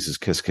favorite movies is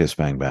Kiss Kiss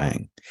Bang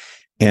Bang,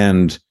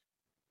 and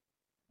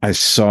I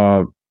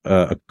saw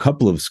a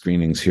couple of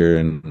screenings here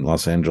in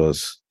Los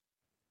Angeles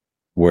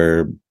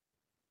where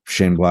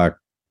Shane Black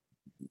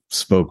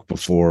spoke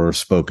before,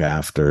 spoke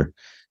after,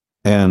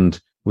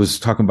 and was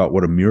talking about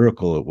what a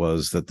miracle it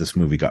was that this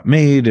movie got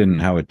made and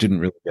how it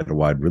didn't really get a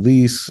wide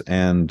release.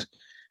 And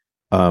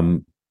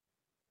um,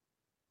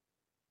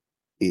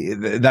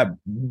 that,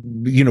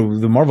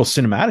 the Marvel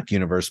Cinematic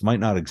Universe might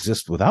not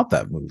exist without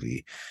that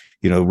movie.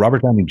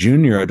 Robert Downey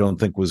Jr. I don't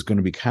think was going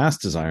to be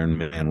cast as Iron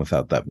Man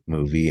without that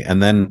movie.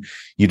 And then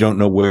you don't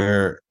know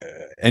where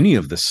any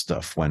of this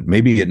stuff went.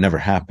 Maybe it never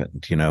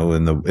happened. In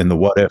the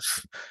what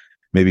if,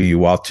 maybe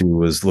Uatu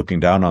was looking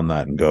down on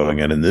that and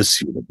going, and in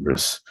this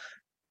universe,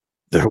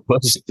 there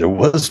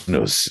was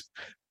no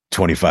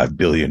 $25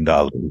 billion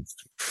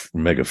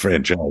mega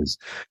franchise.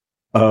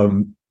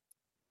 Um,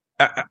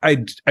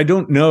 I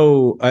don't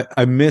know.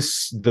 I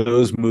miss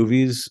those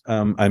movies.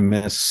 I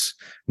miss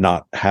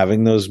not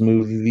having those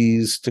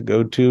movies to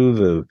go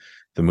to.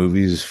 The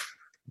movies,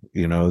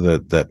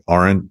 that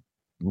aren't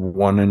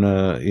one in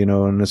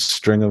a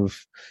string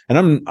of.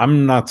 And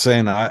I'm not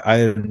saying I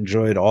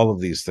enjoyed all of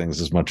these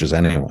things as much as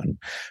anyone,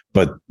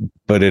 but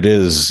it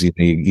is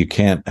you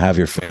can't have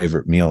your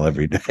favorite meal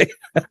every day.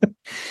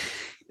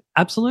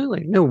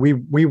 Absolutely. No,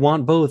 we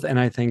want both. And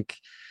I think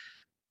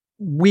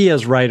we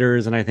as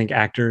writers and I think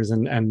actors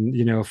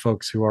and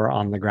folks who are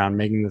on the ground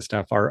making this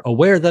stuff are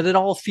aware that it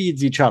all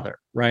feeds each other,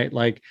 right?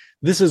 Like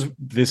this is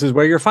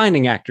where you're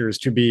finding actors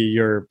to be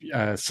your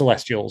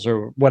celestials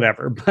or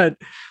whatever. But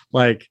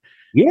like,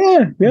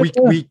 Yeah.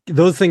 we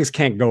those things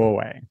can't go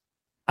away.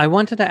 I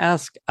wanted to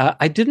ask,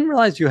 I didn't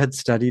realize you had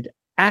studied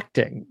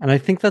acting, and I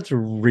think that's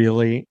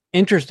really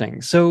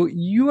interesting. So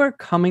you are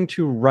coming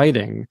to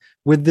writing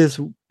with this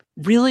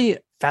really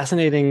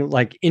fascinating,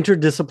 like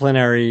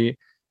interdisciplinary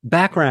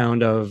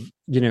background of,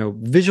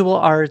 visual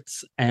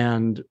arts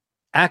and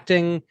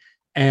acting,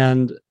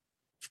 and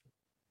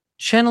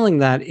channeling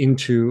that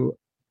into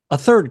a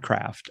third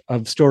craft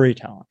of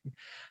storytelling.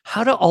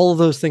 How do all of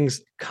those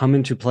things come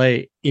into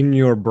play in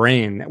your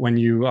brain when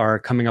you are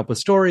coming up with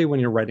story, when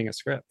you're writing a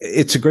script?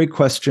 It's a great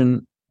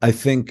question. I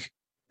think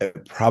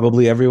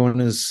probably everyone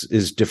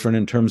is different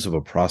in terms of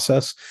a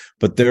process,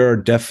 but there are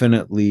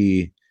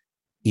definitely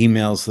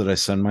emails that I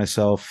send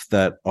myself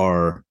that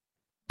are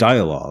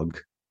dialogue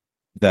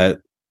that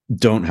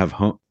don't have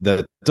home,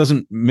 that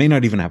may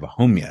not even have a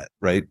home yet,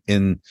 right?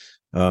 In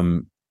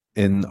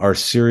our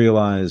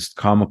serialized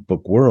comic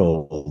book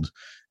world,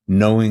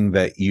 knowing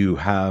that you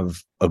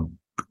have a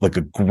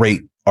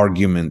great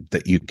argument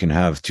that you can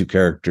have two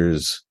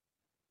characters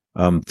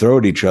throw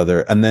at each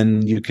other, and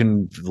then you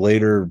can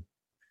later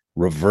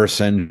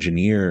reverse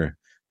engineer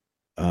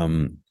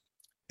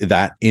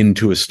that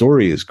into a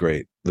story is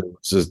great.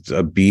 There's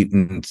a beat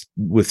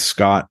with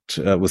Scott,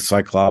 with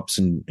Cyclops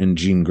and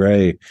Jean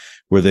Grey,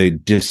 where they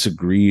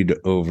disagreed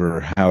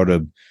over how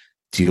to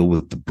deal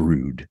with the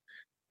Brood.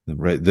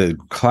 Right, the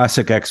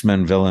classic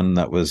X-Men villain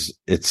that was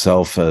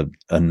itself a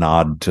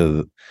nod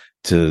to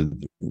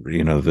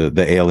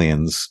the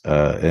aliens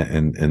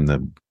in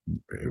the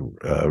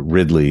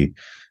Ridley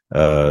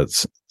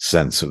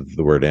sense of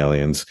the word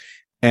aliens,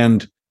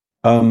 and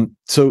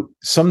so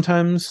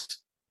sometimes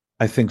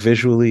I think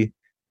visually,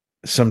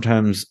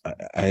 sometimes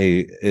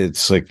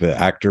it's like the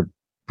actor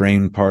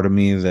brain part of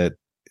me that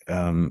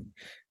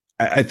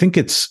I think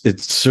it's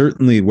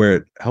certainly where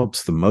it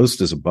helps the most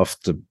as a buff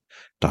to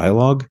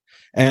dialogue.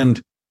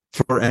 And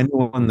for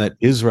anyone that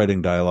is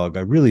writing dialogue, I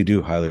really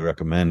do highly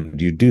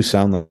recommend. You do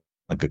sound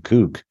like a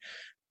kook,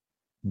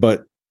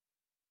 but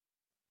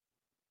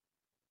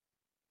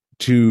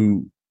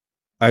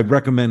I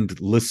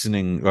recommend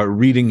listening or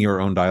reading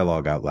your own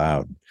dialogue out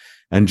loud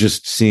and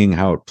just seeing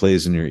how it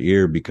plays in your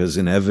ear, because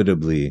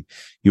inevitably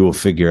you will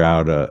figure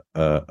out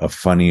a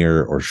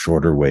funnier or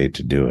shorter way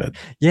to do it.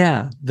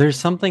 Yeah, there's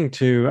something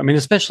to, I mean,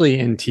 especially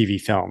in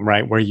TV film,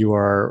 right? Where you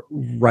are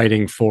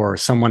writing for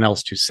someone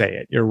else to say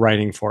it. You're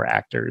writing for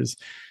actors.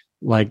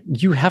 Like,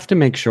 you have to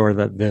make sure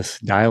that this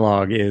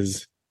dialogue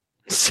is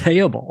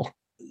sayable.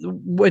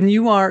 When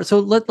you are, so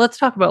let's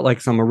talk about like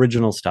some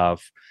original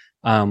stuff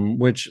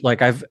which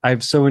like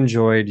I've so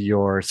enjoyed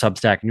your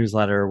Substack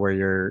newsletter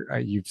where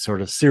you've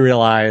sort of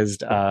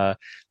serialized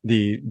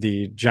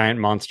the giant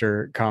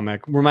monster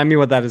comic. Remind me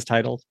what that is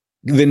titled.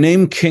 The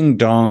name King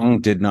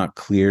Dong did not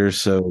clear,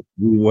 so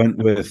we went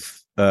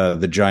with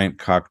the giant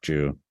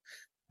cockjew.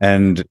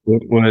 And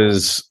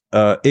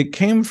it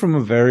came from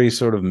a very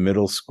sort of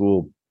middle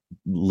school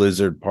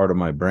lizard part of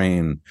my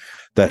brain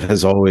that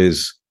has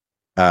always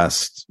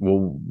asked,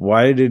 well,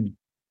 why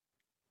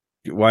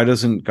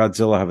doesn't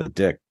Godzilla have a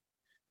dick?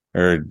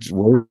 Or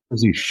where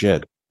does he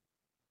shit?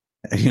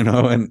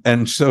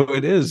 And so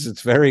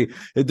it's very,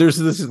 there's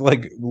this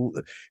like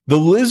the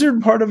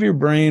lizard part of your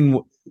brain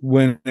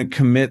when it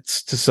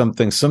commits to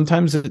something,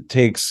 sometimes it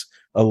takes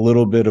a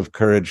little bit of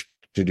courage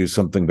to do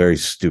something very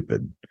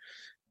stupid.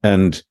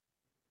 And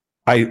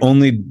I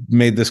only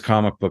made this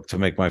comic book to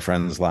make my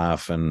friends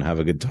laugh and have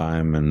a good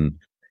time. And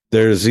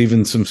there's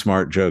even some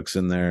smart jokes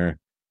in there.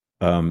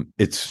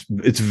 It's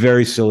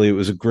very silly. It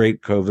was a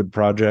great COVID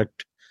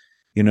project,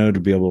 to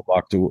be able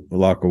to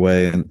lock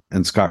away.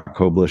 And Scott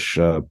Koblish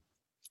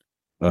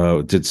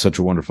did such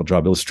a wonderful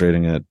job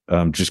illustrating it,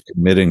 just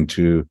committing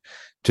to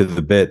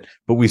the bit.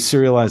 But we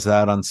serialized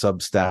that on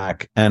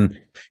Substack, and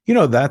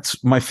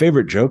that's my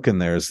favorite joke in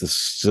there is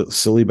this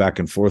silly back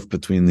and forth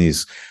between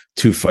these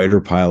two fighter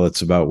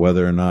pilots about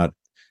whether or not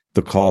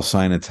the call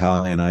sign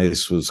Italian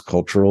Ice was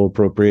cultural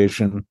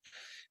appropriation.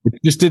 It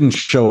just didn't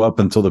show up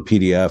until the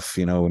PDF,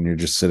 when you're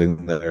just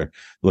sitting there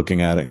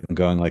looking at it and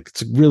going like,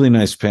 it's a really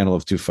nice panel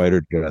of two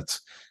fighter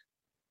jets.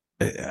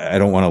 I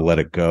don't want to let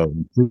it go.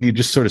 You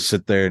just sort of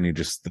sit there and you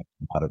just think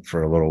about it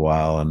for a little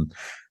while. And,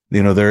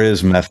 there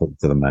is method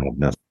to the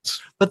madness.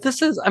 But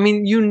this is, I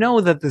mean,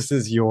 that this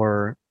is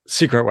your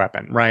secret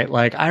weapon, right?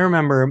 Like, I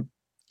remember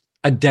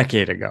a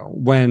decade ago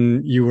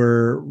when you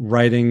were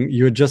writing,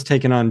 you had just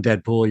taken on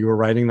Deadpool, you were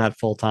writing that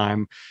full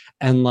time,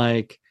 and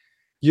like,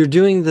 you're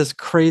doing this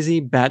crazy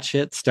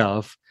batshit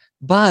stuff,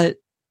 but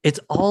it's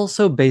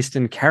also based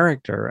in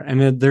character.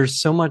 And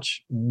there's so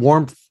much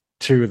warmth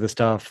to the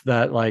stuff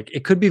that like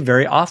it could be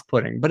very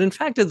off-putting, but in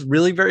fact it's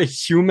really very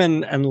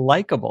human and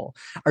likable.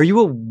 Are you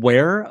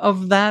aware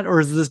of that,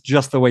 or is this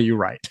just the way you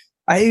write?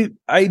 I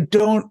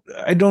don't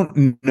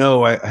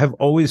know. I have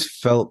always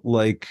felt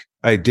like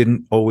I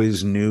didn't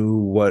always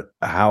knew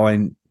how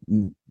I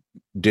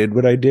did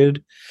what I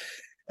did.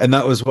 And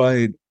that was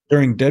why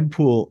during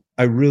Deadpool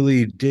I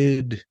really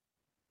did.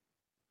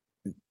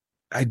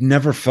 I'd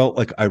never felt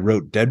like I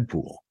wrote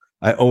Deadpool.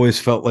 I always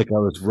felt like I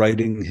was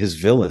writing his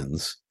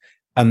villains,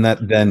 and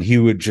that then he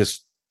would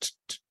just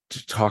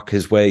talk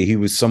his way. He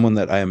was someone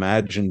that I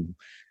imagined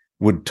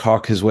would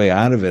talk his way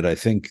out of it. I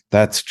think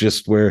that's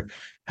just where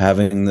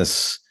having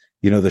this,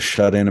 the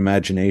shut-in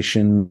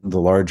imagination, the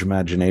large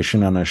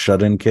imagination on a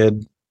shut-in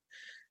kid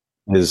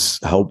is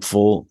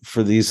helpful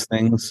for these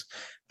things.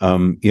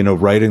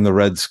 Writing the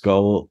Red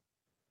Skull,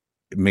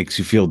 it makes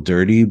you feel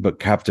dirty, but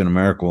Captain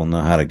America will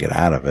know how to get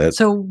out of it.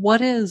 So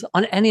what is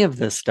on any of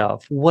this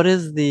stuff?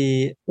 What's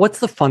the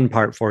fun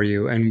part for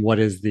you, and what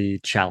is the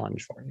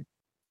challenge for you?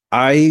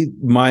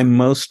 My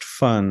most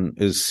fun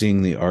is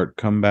seeing the art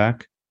come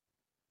back,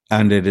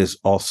 and it is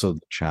also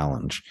the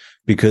challenge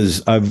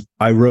because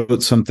I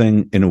wrote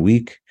something in a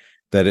week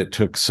that it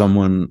took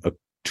someone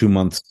 2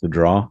 months to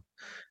draw,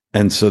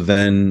 and so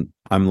then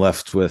I'm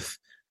left with,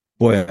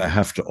 boy, I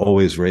have to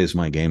always raise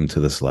my game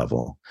to this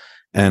level.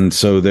 And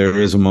so there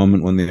is a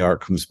moment when the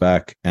art comes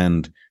back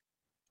and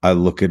I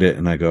look at it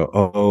and I go,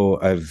 oh,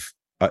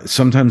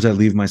 sometimes I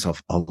leave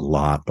myself a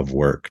lot of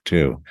work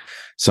too.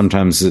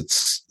 Sometimes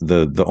it's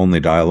the only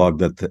dialogue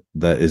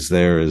that is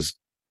there is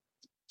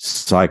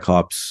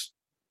Cyclops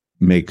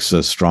makes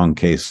a strong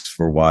case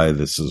for why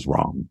this is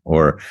wrong,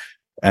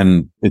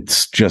 and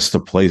it's just a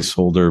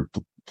placeholder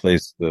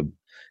place but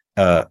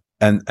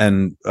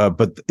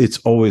it's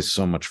always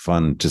so much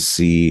fun to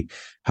see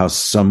how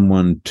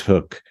someone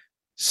took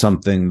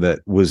something that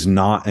was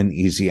not an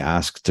easy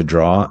ask to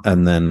draw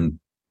and then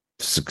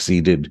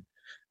succeeded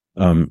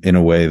in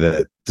a way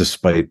that,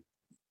 despite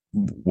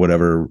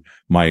whatever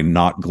my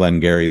not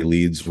Glengarry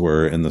leads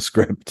were in the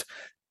script,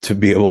 to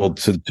be able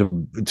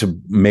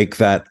to make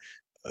that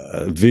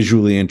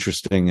visually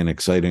interesting and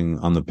exciting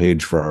on the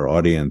page for our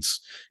audience,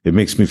 it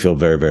makes me feel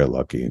very, very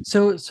lucky.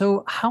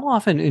 So how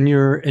often in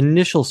your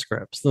initial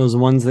scripts, those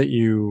ones that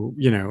you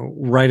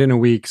write in a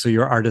week, so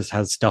your artist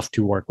has stuff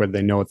to work with,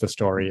 they know what the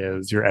story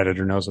is, your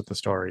editor knows what the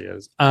story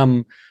is.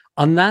 On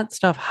that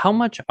stuff, how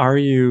much are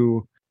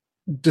you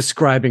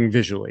describing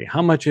visually?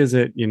 How much is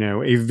it,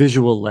 a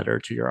visual letter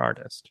to your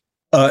artist?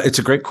 It's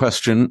a great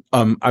question.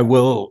 I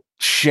will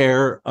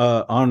share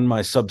on my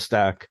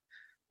Substack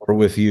or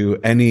with you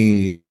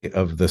any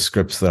of the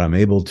scripts that I'm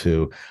able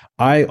to.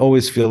 I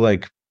always feel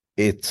like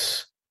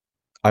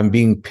I'm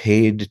being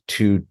paid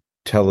to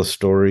tell a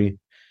story,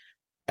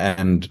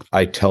 and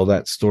I tell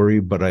that story,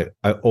 but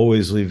I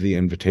always leave the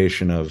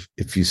invitation of,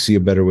 if you see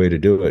a better way to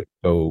do it,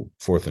 go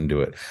forth and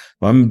do it.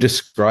 I'm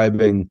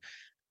describing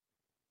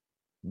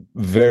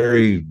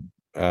very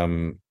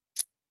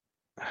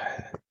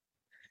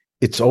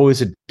it's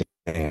always a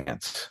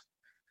dance.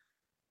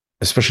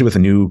 especially with a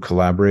new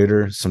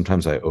collaborator,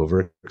 sometimes I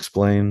over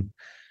explain.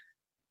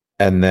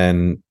 And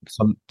then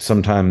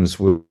sometimes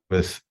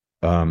with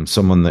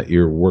someone that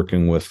you're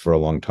working with for a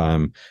long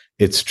time,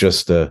 it's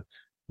just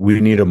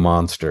we need a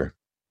monster.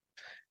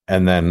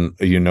 And then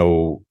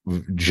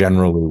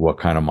generally what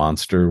kind of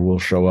monster will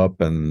show up,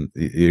 and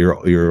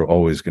you're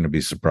always going to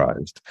be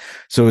surprised.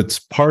 So it's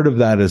part of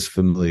that is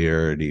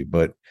familiarity,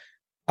 but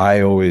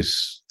I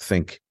always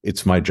think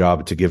it's my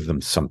job to give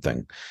them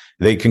something.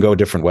 They can go a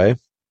different way,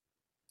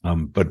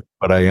 but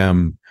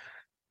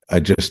I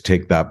just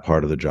take that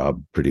part of the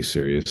job pretty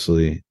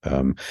seriously.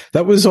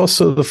 That was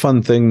also the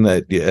fun thing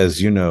that,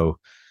 as you know,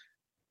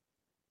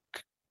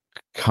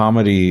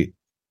 comedy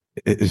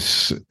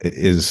is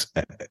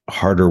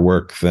harder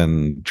work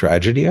than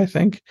tragedy, I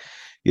think.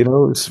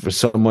 It's for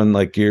someone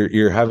like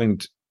you're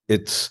having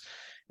it's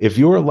if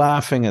you're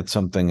laughing at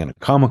something in a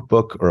comic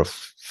book or a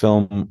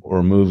film or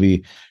a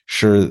movie,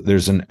 sure,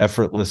 there's an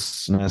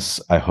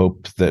effortlessness I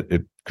hope that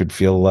it could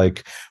feel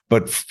like.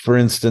 But for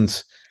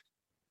instance,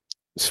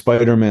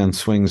 Spider-Man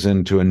swings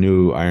into a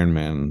new Iron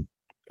Man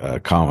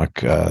comic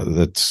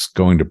that's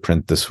going to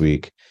print this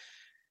week.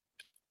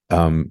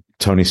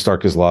 Tony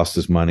Stark has lost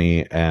his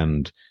money,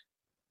 and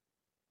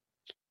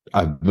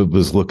I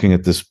was looking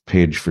at this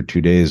page for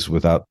 2 days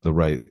without the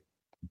right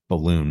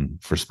balloon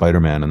for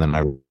Spider-Man, and then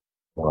I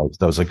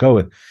realized, I was like,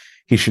 oh,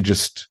 he should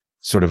just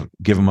sort of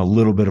give him a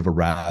little bit of a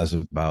razz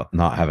about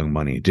not having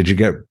money. Did you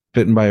get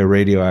bitten by a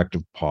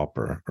radioactive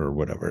pauper or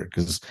whatever?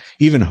 Because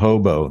even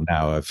hobo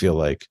now, I feel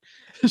like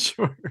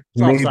Sure.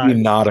 maybe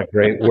not a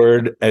great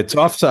word. It's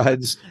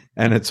offsides,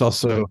 and it's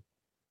also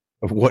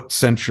what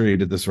century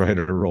did this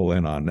writer roll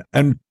in on?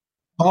 And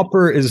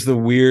pauper is the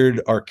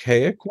weird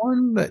archaic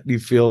one that you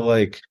feel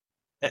like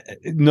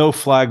no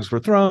flags were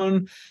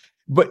thrown,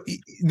 but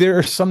there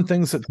are some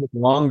things that take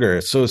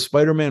longer. So a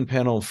Spider-Man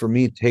panel for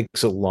me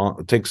takes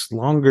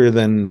longer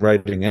than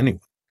writing anyone.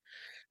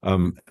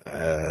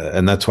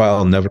 And that's why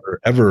I'll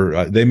never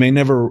ever they may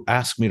never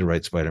ask me to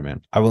write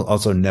Spider-Man. I will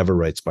also never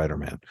write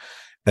Spider-Man.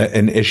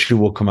 An issue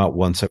will come out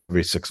once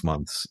every 6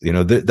 months.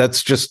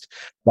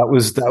 That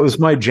was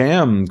my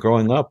jam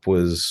growing up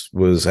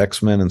was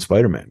X-Men and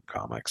Spider-Man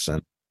comics.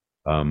 And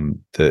I've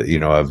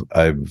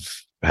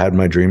had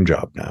my dream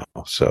job now.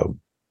 So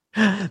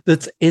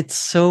it's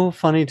so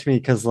funny to me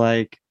because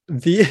like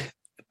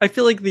I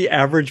feel like the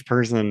average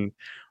person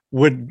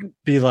would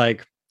be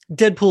like,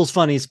 Deadpool's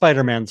funny,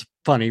 Spider-Man's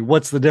funny.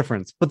 What's the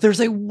difference? But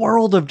there's a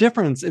world of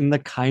difference in the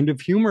kind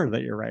of humor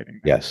that you're writing.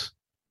 Yes,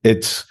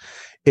 it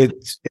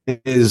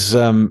is.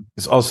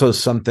 It's also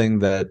something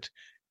that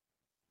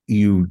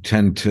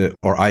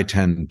I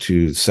tend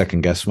to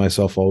second guess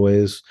myself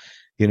always.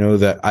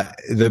 That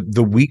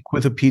the week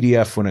with a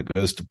PDF when it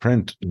goes to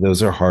print,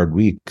 those are hard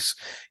weeks.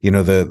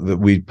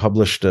 We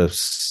published a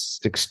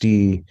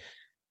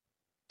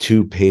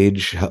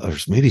 62-page or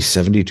maybe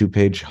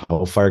 72-page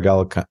Hellfire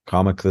Gala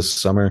comic this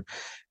summer,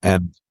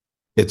 and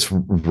it's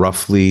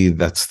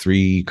that's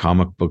 3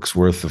 comic books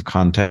worth of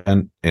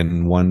content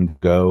in one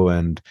go.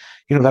 And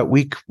that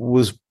week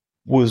was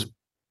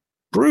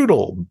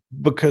brutal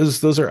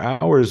because those are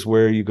hours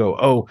where you go,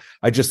 oh,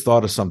 I just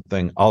thought of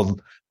something.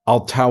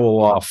 I'll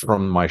towel off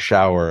from my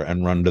shower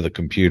and run to the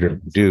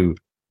computer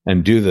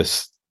and do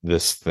this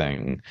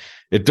thing.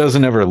 It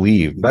doesn't ever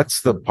leave.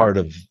 That's the part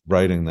of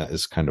writing that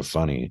is kind of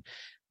funny.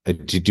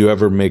 Did you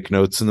ever make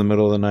notes in the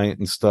middle of the night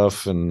and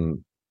stuff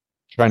and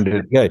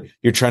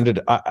you're trying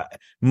to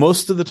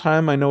most of the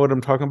time I know what I'm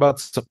talking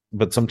about,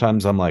 but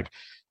sometimes I'm like,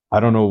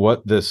 I don't know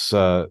what this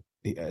the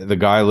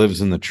guy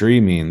lives in the tree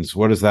means.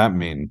 What does that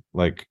mean?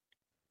 Like,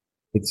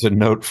 it's a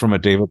note from a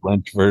David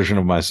Lynch version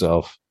of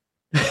myself.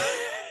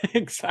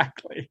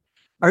 Exactly.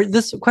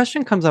 This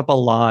question comes up a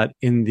lot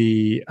in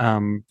the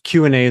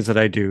Q&As that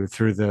I do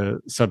through the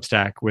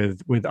Substack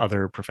with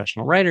other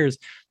professional writers.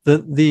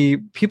 The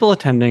people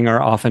attending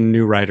are often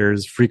new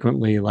writers,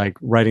 frequently like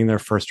writing their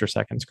first or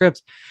second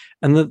scripts.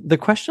 And the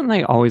question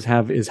they always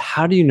have is,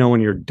 how do you know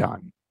when you're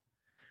done?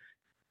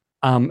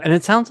 And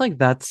it sounds like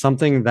that's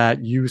something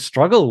that you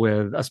struggle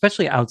with,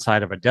 especially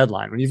outside of a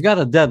deadline. When you've got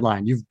a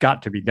deadline, you've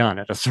got to be done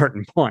at a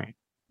certain point.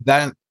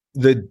 That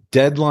the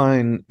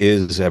deadline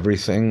is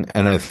everything,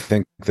 and I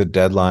think the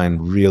deadline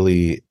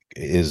really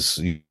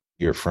is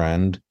your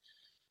friend.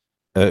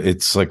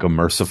 It's like a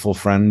merciful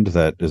friend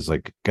that is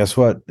like, guess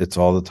what? It's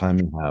all the time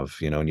you have,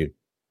 and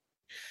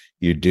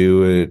you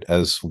do it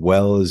as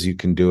well as you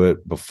can do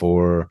it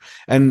before,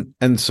 and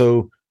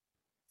so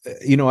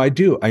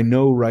I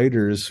know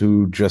writers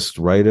who just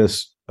write a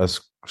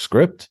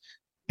script.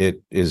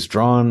 It is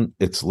drawn,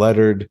 it's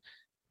lettered,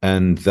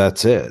 and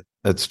that's it.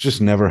 That's just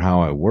never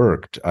how I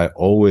worked. I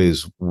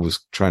always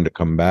was trying to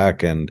come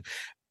back and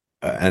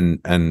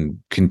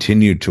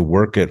continue to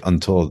work it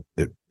until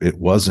it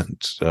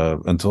wasn't,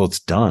 until it's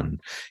done.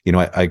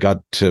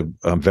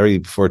 I'm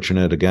very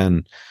fortunate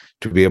again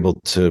to be able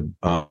to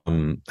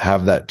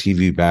have that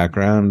TV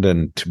background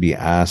and to be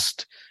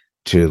asked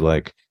to,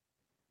 like,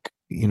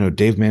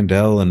 Dave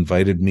Mandel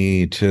invited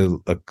me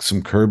to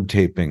some Curb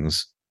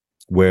tapings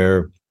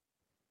where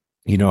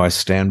I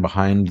stand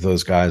behind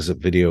those guys at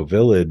Video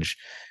Village,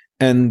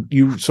 and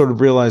you sort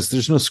of realize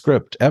there's no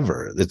script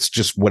ever. It's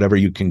just whatever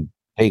you can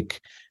take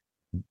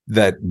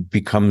that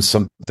becomes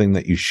something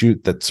that you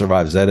shoot that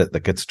survives edit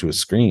that gets to a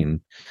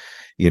screen,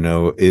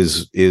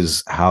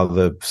 is how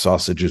the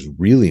sausage is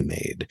really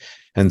made.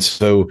 And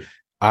so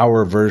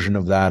our version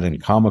of that in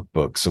comic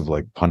books of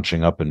like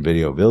punching up in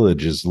Video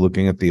Village is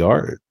looking at the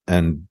art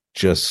and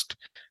just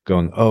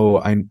going,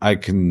 oh, I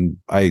can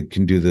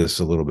do this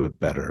a little bit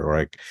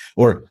better.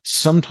 Or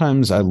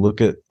sometimes I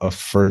look at a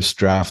first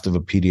draft of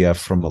a PDF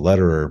from a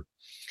letterer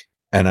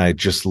and I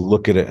just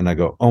look at it and I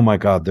go, oh my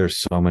God, there's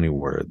so many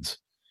words.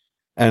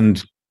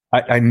 And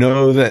I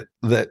know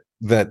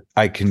that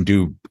I can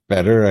do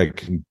better. I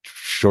can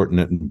shorten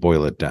it and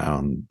boil it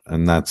down.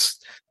 And that's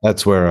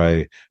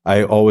where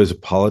I always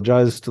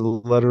apologize to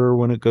the letterer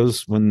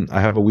when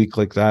I have a week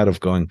like that of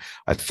going,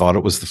 I thought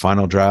it was the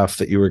final draft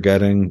that you were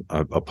getting.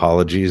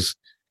 Apologies.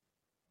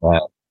 Uh,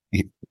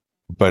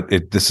 but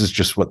this is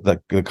just what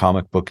the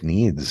comic book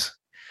needs.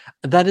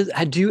 That is,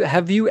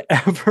 have you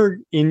ever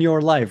in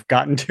your life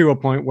gotten to a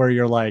point where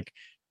you're like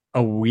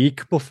a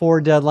week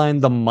before deadline,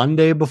 the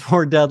Monday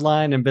before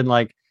deadline, and been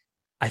like,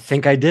 I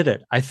think I did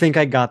it. I think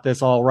I got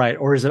this all right.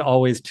 Or is it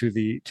always to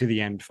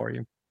the end for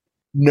you?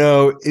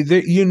 No,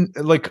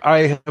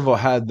 I have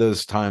had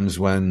those times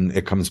when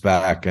it comes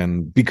back,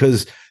 and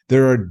because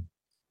there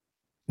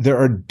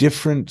are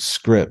different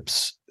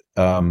scripts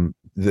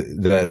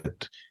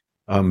that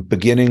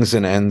beginnings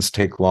and ends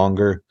take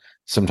longer.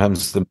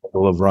 Sometimes the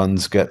middle of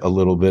runs get a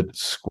little bit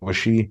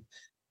squishy,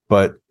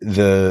 but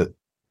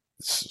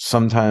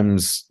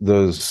sometimes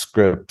those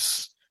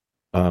scripts,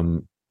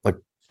 like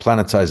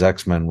Planet Size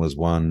X-Men was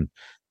one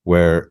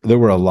where there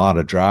were a lot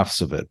of drafts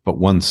of it, but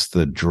once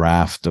the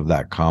draft of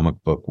that comic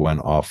book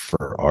went off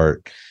for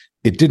art,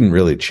 it didn't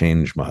really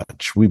change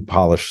much. We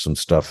polished some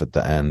stuff at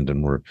the end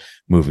and we're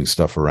moving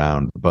stuff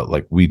around, but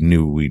like we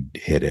knew we'd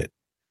hit it.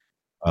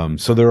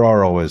 So there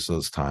are always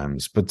those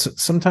times, but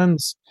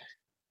sometimes,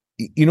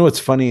 what's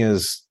funny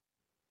is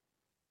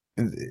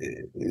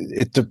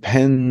it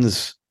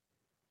depends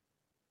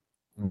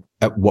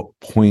at what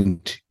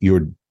point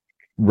you're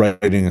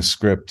writing a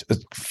script.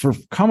 For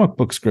comic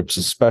book scripts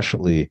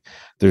especially,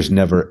 there's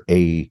never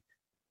a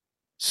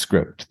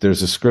script.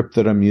 There's a script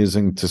that I'm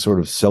using to sort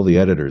of sell the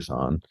editors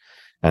on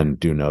and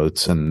do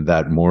notes, and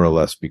that more or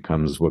less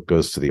becomes what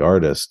goes to the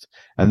artist.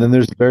 And then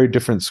there's a very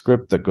different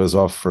script that goes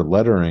off for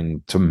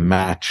lettering to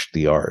match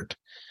the art,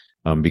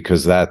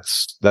 because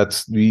that's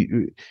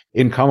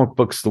in comic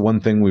books, the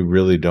one thing we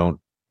really don't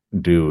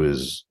do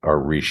is our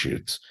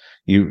reshoots.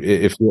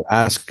 If you're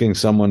asking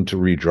someone to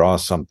redraw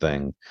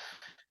something,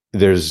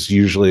 there's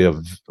usually a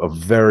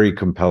very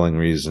compelling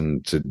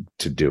reason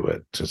to do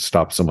it, to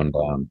stop someone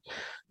down.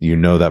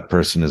 That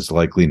person is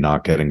likely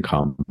not getting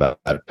combat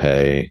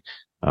pay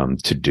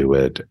to do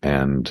it,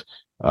 and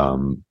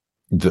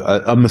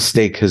a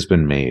mistake has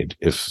been made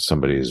if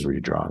somebody is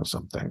redrawing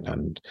something.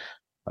 And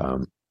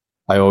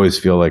I always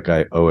feel like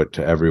I owe it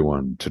to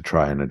everyone to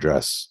try and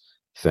address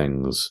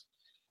things.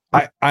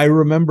 I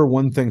remember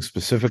one thing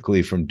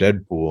specifically from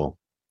Deadpool,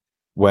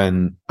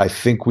 when I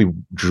think we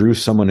drew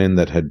someone in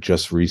that had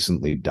just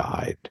recently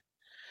died.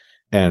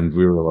 And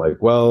we were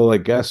like, well, I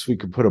guess we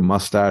could put a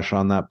mustache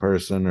on that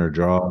person or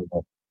draw.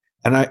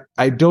 And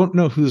I don't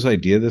know whose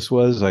idea this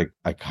was. I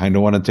kind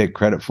of want to take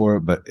credit for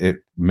it, but it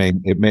may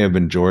have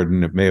been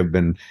Jordan. It may have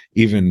been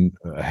even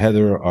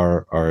Heather,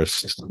 our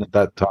assistant at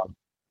that time.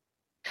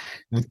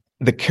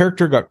 The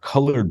character got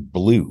colored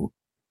blue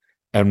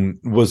and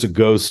was a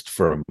ghost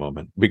for a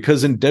moment,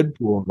 because in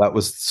Deadpool, that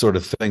was the sort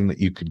of thing that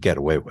you could get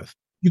away with.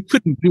 You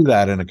couldn't do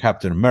that in a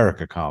Captain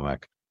America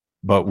comic,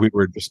 but we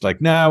were just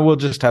like, nah, we'll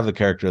just have the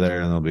character there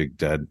and they'll be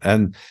dead.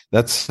 And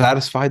that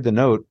satisfied the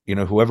note.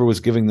 Whoever was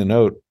giving the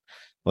note,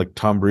 like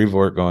Tom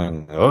Brevoort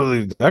going,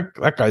 oh,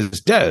 that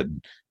guy's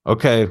dead.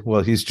 Okay,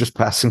 well, he's just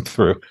passing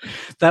through.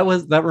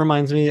 That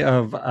reminds me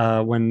of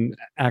when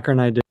Acker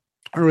and I did,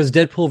 or it was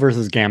Deadpool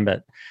versus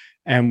Gambit.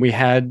 And we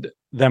had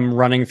them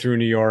running through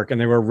New York, and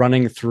they were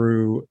running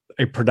through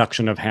a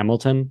production of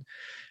Hamilton.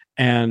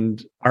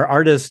 And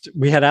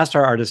we had asked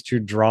our artist to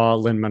draw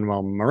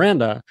Lin-Manuel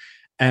Miranda,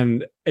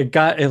 and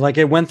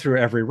it went through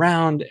every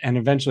round. And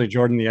eventually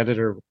Jordan, the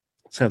editor,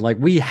 said, like,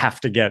 we have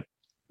to get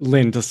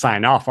Lin to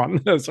sign off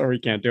on this or we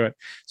can't do it.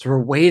 So we're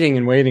waiting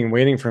and waiting and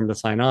waiting for him to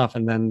sign off.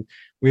 And then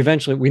we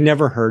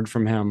never heard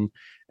from him.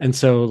 And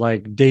so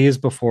like days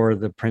before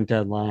the print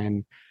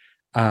deadline,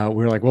 we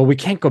were like, well, we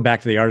can't go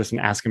back to the artist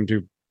and ask him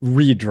to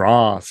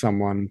redraw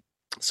someone.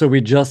 So we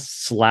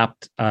just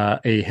slapped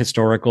a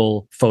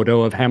historical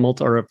photo of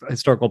Hamilton, or a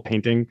historical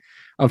painting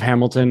of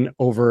Hamilton,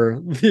 over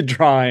the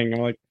drawing. I'm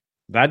like,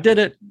 that did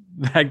it.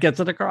 That gets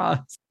it across.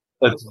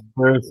 That's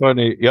very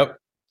funny. Yep.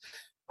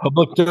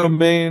 Public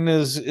domain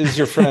is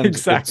your friend.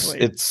 Exactly.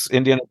 It's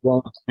Indiana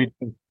Jones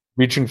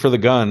reaching for the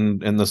gun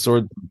in the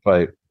sword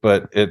fight,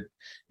 but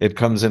it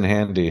comes in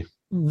handy.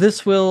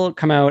 This will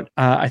come out,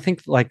 I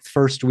think, like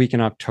first week in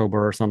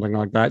October or something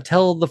like that.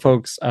 Tell the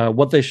folks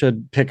what they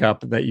should pick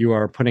up that you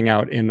are putting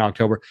out in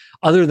October,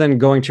 other than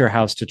going to your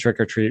house to trick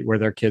or treat where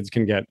their kids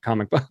can get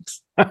comic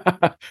books.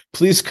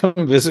 Please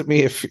come visit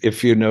me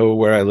if you know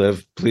where I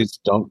live. Please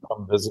don't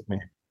come visit me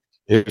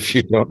if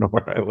you don't know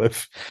where I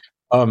live.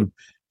 Um,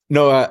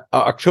 no,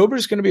 October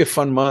is going to be a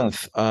fun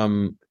month.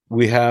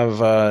 We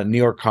have New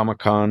York Comic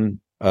Con.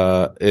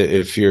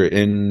 If you're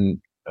in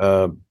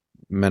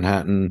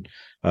Manhattan,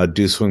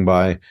 do swing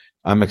by.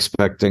 I'm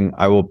expecting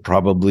I will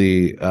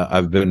probably,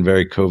 I've been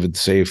very COVID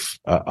safe.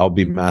 I'll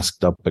be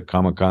masked up at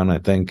Comic Con, I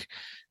think,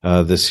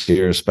 this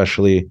year,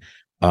 especially.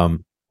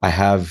 I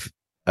have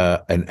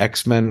an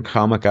X-Men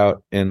comic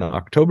out in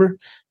October.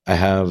 I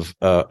have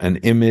an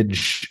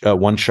Image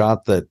one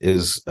shot that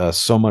is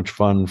so much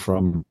fun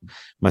from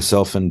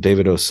myself and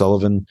David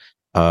O'Sullivan,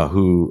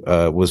 who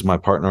was my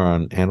partner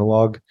on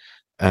Analog,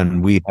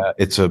 and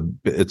it's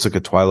like a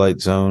Twilight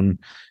Zone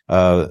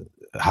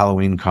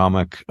Halloween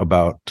comic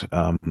about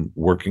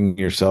working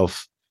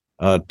yourself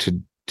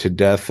to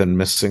death and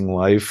missing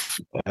life,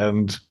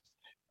 and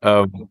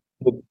um,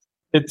 but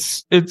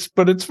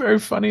it's very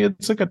funny.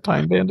 It's like a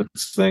Time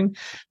Bandits thing.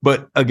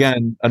 But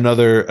again,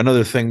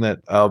 another thing that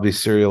I'll be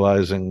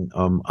serializing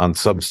on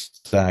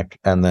Substack,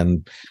 and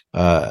then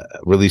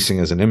releasing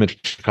as an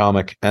Image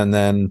comic. And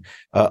then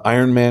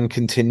Iron Man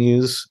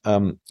continues.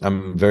 I'm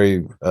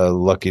very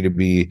lucky to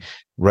be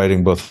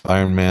writing both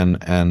Iron Man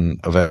and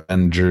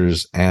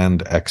Avengers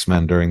and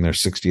X-Men during their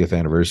 60th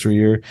anniversary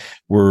year.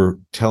 We're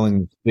telling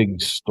this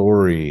big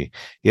story.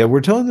 Yeah,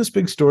 we're telling this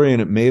big story, and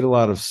it made a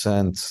lot of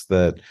sense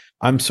that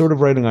I'm sort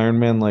of writing Iron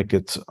Man like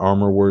it's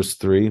Armor Wars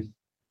 3.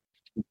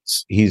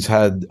 He's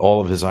had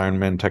all of his Iron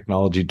Man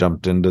technology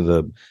dumped into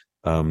the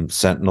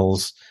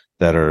Sentinels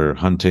that are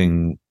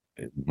hunting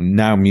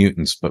now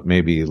mutants, but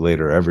maybe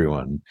later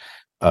everyone.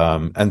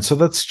 And so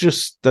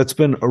that's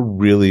been a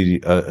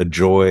really a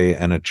joy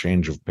and a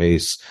change of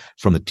pace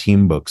from the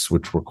team books,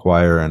 which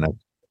require an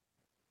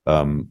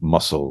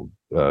muscle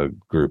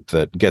group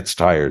that gets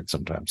tired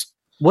sometimes.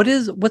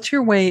 What's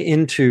your way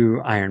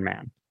into Iron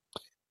Man?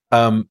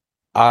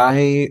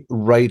 I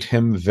write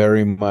him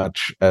very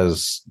much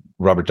as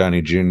Robert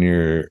Downey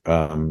Jr.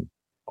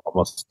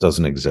 Almost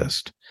doesn't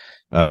exist.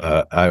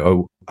 I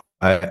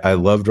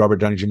loved Robert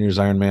Downey Jr.'s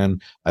Iron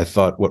Man. I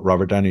thought what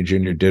Robert Downey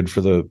Jr. did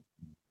for the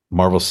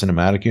Marvel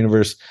Cinematic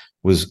Universe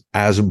was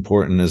as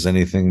important as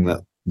anything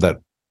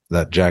that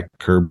Jack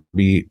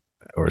Kirby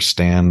or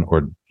Stan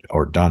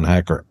or Don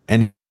Heck or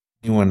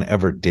anyone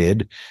ever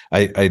did.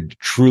 I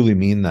truly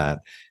mean that.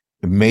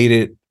 It made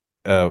it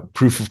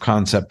proof of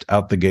concept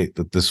out the gate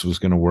that this was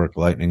going to work,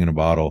 lightning in a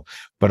bottle.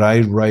 But I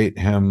write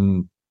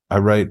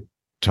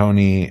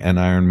Tony and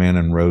Iron Man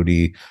and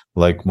Rhodey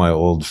like my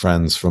old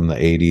friends from the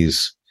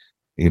 80s,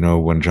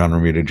 when John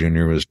Romita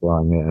Jr. was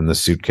drawing it, and the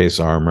suitcase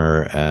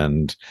armor.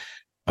 And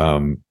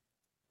I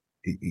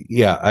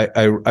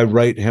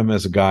write him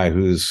as a guy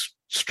who's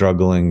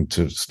struggling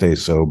to stay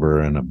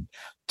sober in a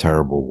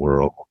terrible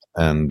world.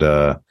 And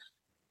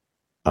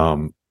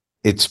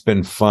it's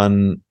been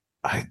fun.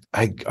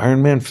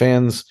 Iron Man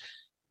fans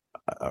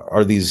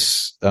are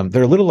these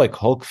they're a little like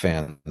Hulk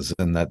fans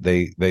in that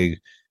they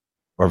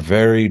are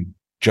very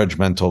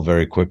judgmental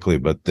very quickly,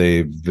 but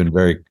they've been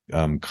very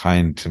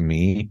kind to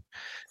me.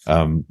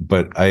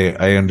 But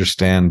I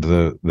understand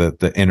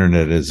the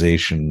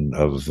internetization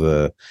of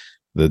the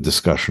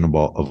discussion of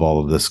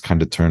all of this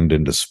kind of turned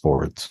into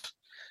sports.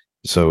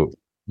 So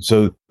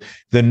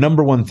the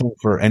number one thing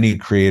for any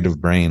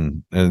creative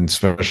brain, and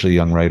especially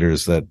young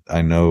writers that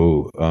I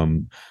know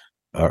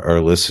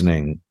are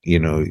listening,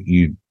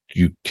 you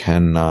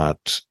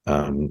cannot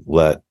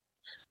let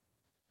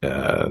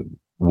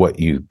what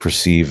you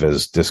perceive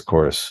as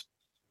discourse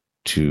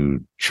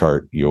to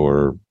chart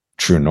your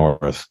true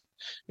north.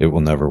 It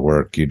will never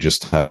work. You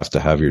just have to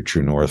have your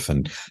true north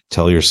and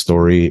tell your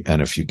story.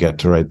 And if you get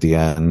to write the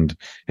end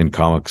in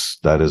comics,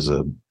 that is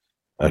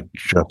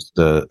just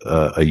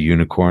a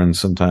unicorn.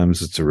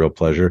 Sometimes it's a real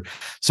pleasure.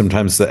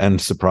 Sometimes the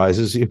end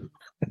surprises you.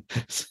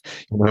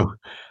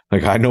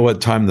 Like I know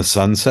what time the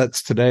sun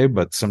sets today,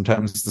 but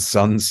sometimes the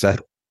sun set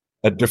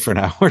at different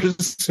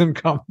hours in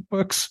comic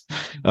books.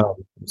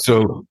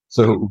 So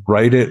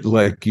write it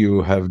like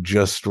you have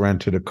just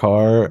rented a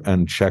car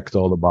and checked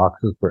all the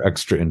boxes for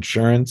extra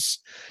insurance.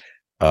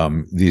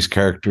 These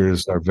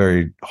characters are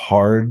very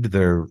hard.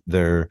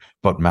 They're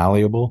but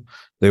malleable.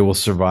 They will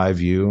survive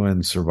you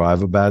and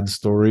survive a bad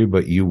story,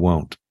 but you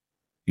won't.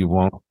 You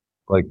won't.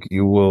 Like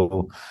you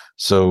will.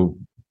 So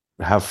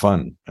have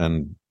fun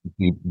and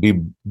be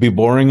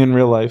boring in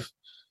real life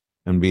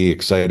and be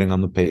exciting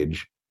on the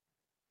page.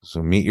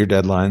 So meet your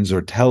deadlines,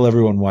 or tell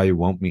everyone why you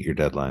won't meet your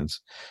deadlines.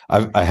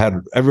 I had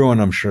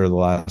everyone, I'm sure the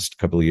last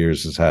couple of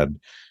years has had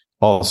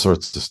all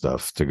sorts of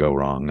stuff to go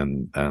wrong.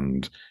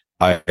 And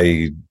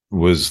I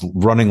was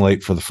running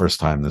late for the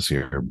first time this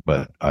year,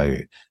 but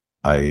I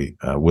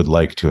would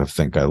like to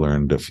think I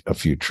learned a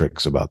few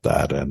tricks about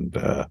that, and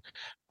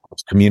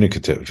was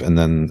communicative, and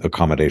then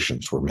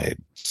accommodations were made.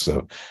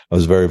 So I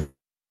was very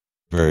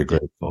very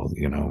grateful,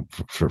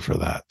 for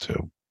that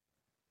too.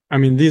 I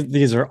mean,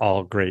 these are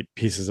all great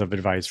pieces of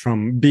advice,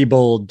 from be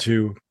bold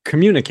to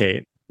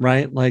communicate,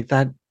 right? Like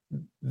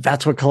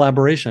that's what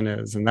collaboration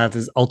is, and that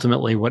is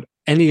ultimately what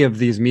any of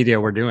these media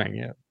we're doing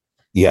is.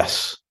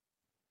 Yes.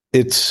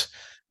 It's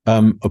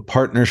a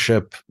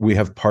partnership. We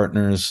have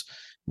partners.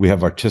 We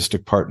have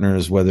artistic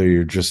partners, whether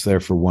you're just there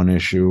for one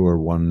issue or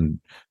one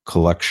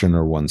collection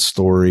or one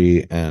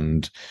story.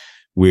 And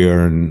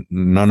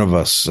none of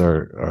us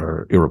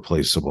are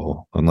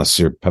irreplaceable unless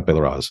you're Pepe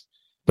Larraz,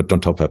 but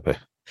don't tell Pepe.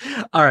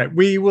 All right.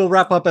 We will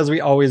wrap up as we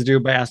always do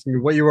by asking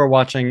you what you are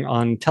watching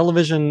on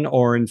television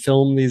or in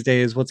film these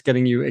days. What's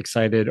getting you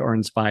excited or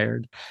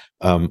inspired?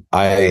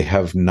 I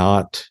have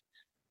not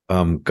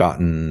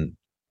gotten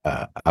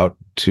out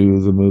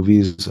to the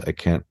movies. I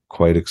can't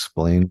quite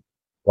explain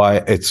why.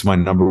 It's my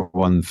number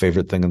one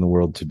favorite thing in the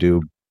world to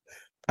do.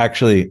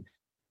 Actually,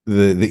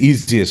 the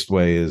easiest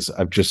way is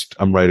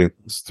I'm writing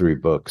 3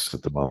 books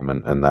at the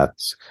moment, and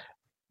that's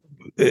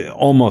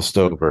almost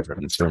over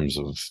in terms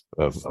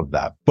of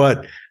that.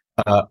 But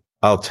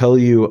I'll tell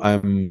you,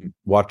 I'm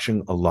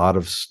watching a lot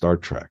of Star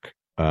Trek.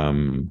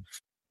 I'm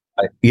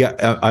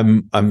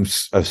a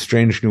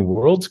Strange New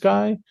Worlds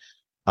guy.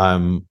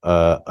 I'm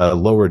a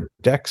Lower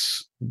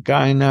Decks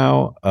guy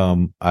now.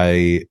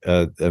 I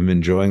am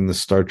enjoying the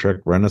Star Trek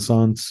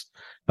Renaissance.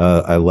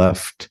 I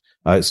left.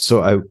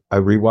 So I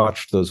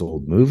rewatched those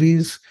old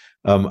movies.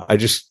 I'm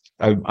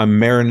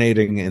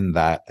marinating in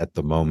that at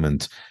the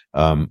moment.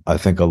 I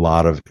think a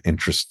lot of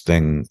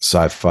interesting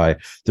sci-fi.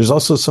 There's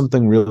also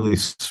something really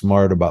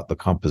smart about the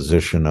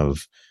composition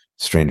of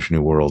Strange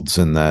New Worlds,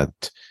 in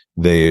that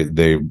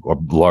they are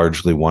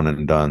largely one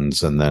and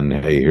dones, and then,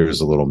 hey,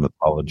 here's a little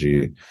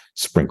mythology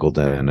sprinkled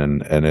in,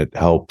 and it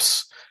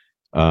helps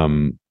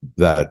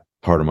that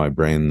part of my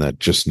brain that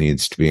just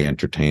needs to be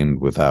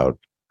entertained without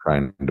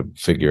trying to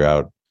figure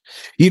out.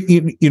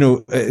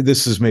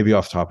 This is maybe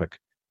off topic.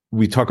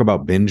 We talk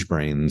about binge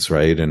brains,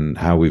 right? And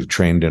how we've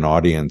trained an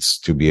audience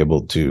to be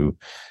able to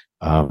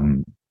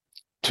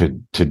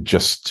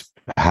just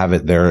have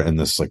it there in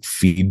this like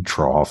feed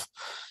trough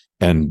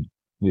and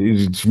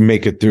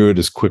make it through it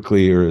as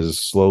quickly or as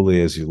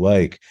slowly as you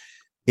like.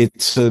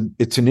 It's an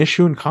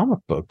issue in comic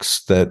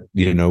books that,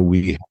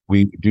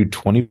 we do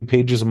 20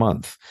 pages a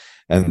month.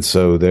 And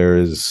so there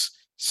is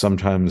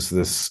sometimes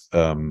this,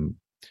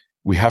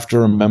 we have to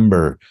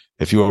remember,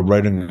 if you are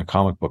writing a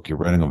comic book, you're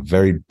writing a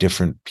very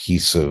different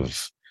piece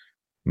of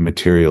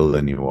material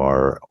than you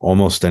are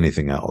almost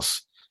anything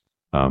else.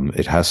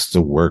 It has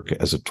to work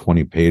as a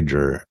 20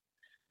 pager.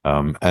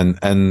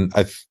 And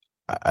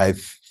I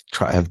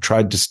have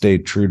tried to stay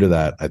true to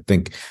that. I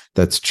think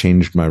that's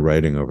changed my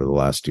writing over the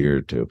last year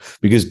or two,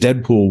 because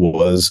Deadpool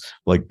was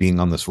like being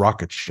on this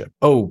rocket ship.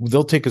 Oh,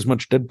 they'll take as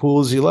much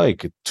Deadpool as you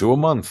like. 2 a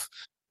month.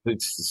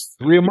 It's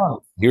 3 a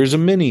month. Here's a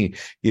mini,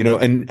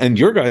 and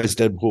your guys'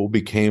 Deadpool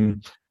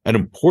became an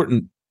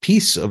important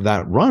piece of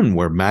that run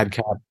where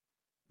Madcap.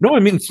 No, I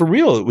mean, for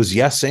real, it was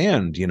yes.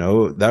 And,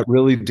 that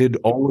really did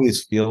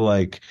always feel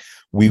like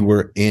we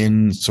were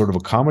in sort of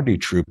a comedy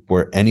troupe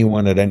where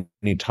anyone at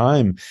any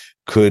time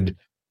could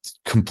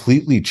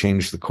completely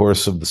change the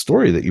course of the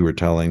story that you were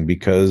telling,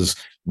 because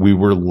we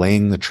were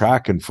laying the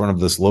track in front of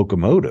this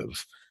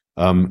locomotive.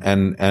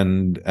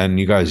 And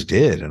you guys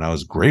did, and I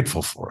was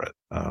grateful for it.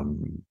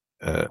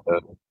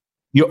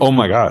 Oh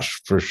my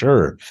gosh, for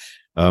sure.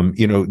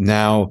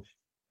 Now,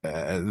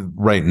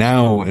 right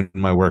now in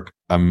my work,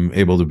 I'm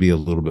able to be a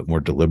little bit more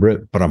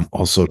deliberate, but I'm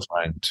also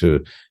trying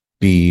to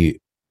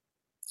be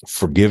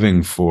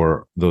forgiving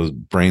for those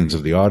brains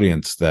of the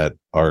audience that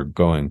are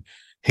going,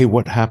 hey,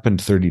 what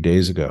happened 30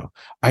 days ago?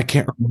 I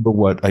can't remember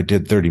what I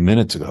did 30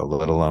 minutes ago,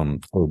 let alone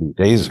 30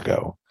 days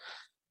ago.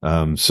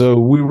 So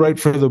we write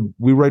for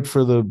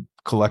the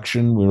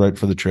collection, we write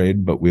for the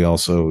trade, but we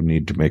also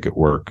need to make it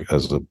work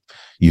as a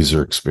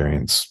user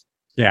experience.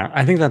 Yeah,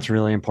 I think that's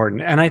really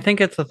important. And I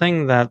think it's the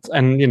thing that,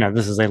 and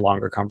this is a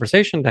longer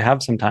conversation to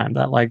have some time,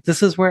 that like,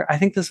 this is where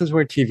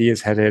TV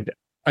is headed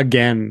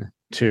again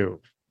too.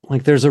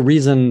 Like, there's a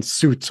reason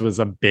Suits was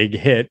a big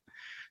hit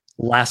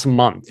last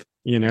month.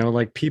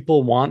 Like,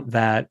 people want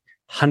that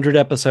 100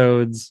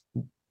 episodes,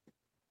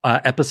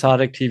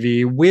 episodic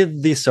TV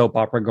with the soap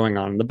opera going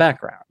on in the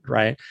background,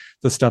 right?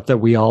 The stuff that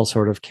we all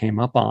sort of came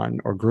up on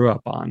or grew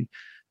up on.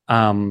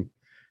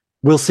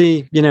 We'll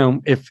see,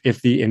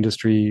 if the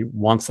industry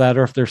wants that,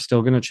 or if they're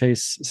still going to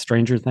chase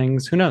Stranger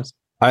Things. Who knows?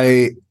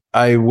 I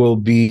will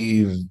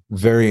be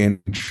very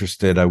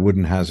interested. I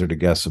wouldn't hazard a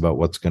guess about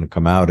what's going to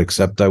come out,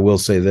 except I will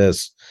say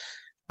this.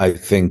 I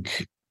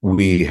think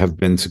we have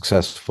been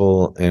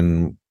successful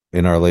in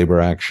our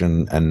labor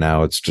action, and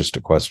now it's just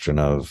a question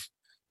of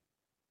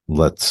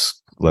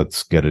let's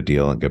get a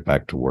deal and get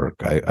back to work.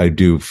 I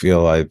do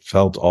feel I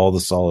felt all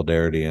the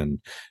solidarity and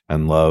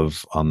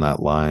love on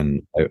that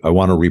line. I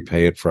want to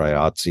repay it for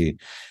IATSE.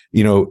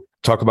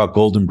 Talk about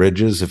golden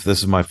bridges. If this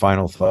is my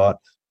final thought,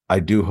 I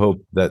do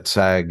hope that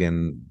SAG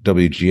and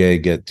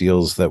WGA get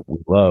deals that we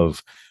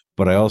love,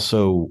 but I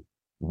also,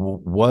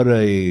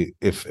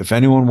 if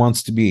anyone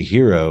wants to be a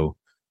hero,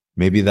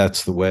 maybe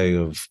that's the way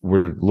of,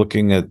 we're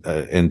looking at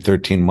in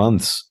 13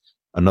 months,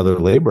 another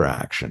labor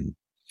action.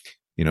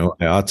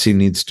 IATSE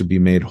needs to be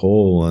made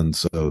whole. And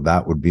so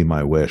that would be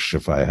my wish.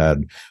 If I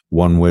had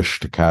one wish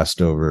to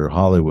cast over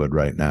Hollywood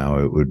right now,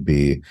 it would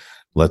be,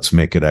 let's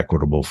make it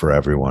equitable for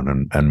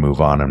everyone and move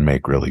on and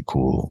make really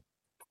cool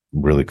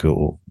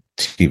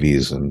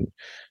TVs and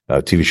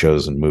TV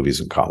shows and movies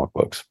and comic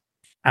books.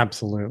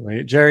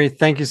 Absolutely. Gerry,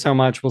 thank you so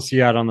much. We'll see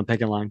you out on the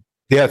picket line.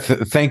 Yeah.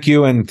 Thank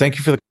you. And thank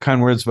you for the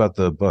kind words about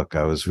the book.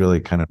 I was really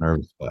kind of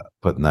nervous about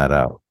putting that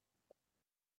out.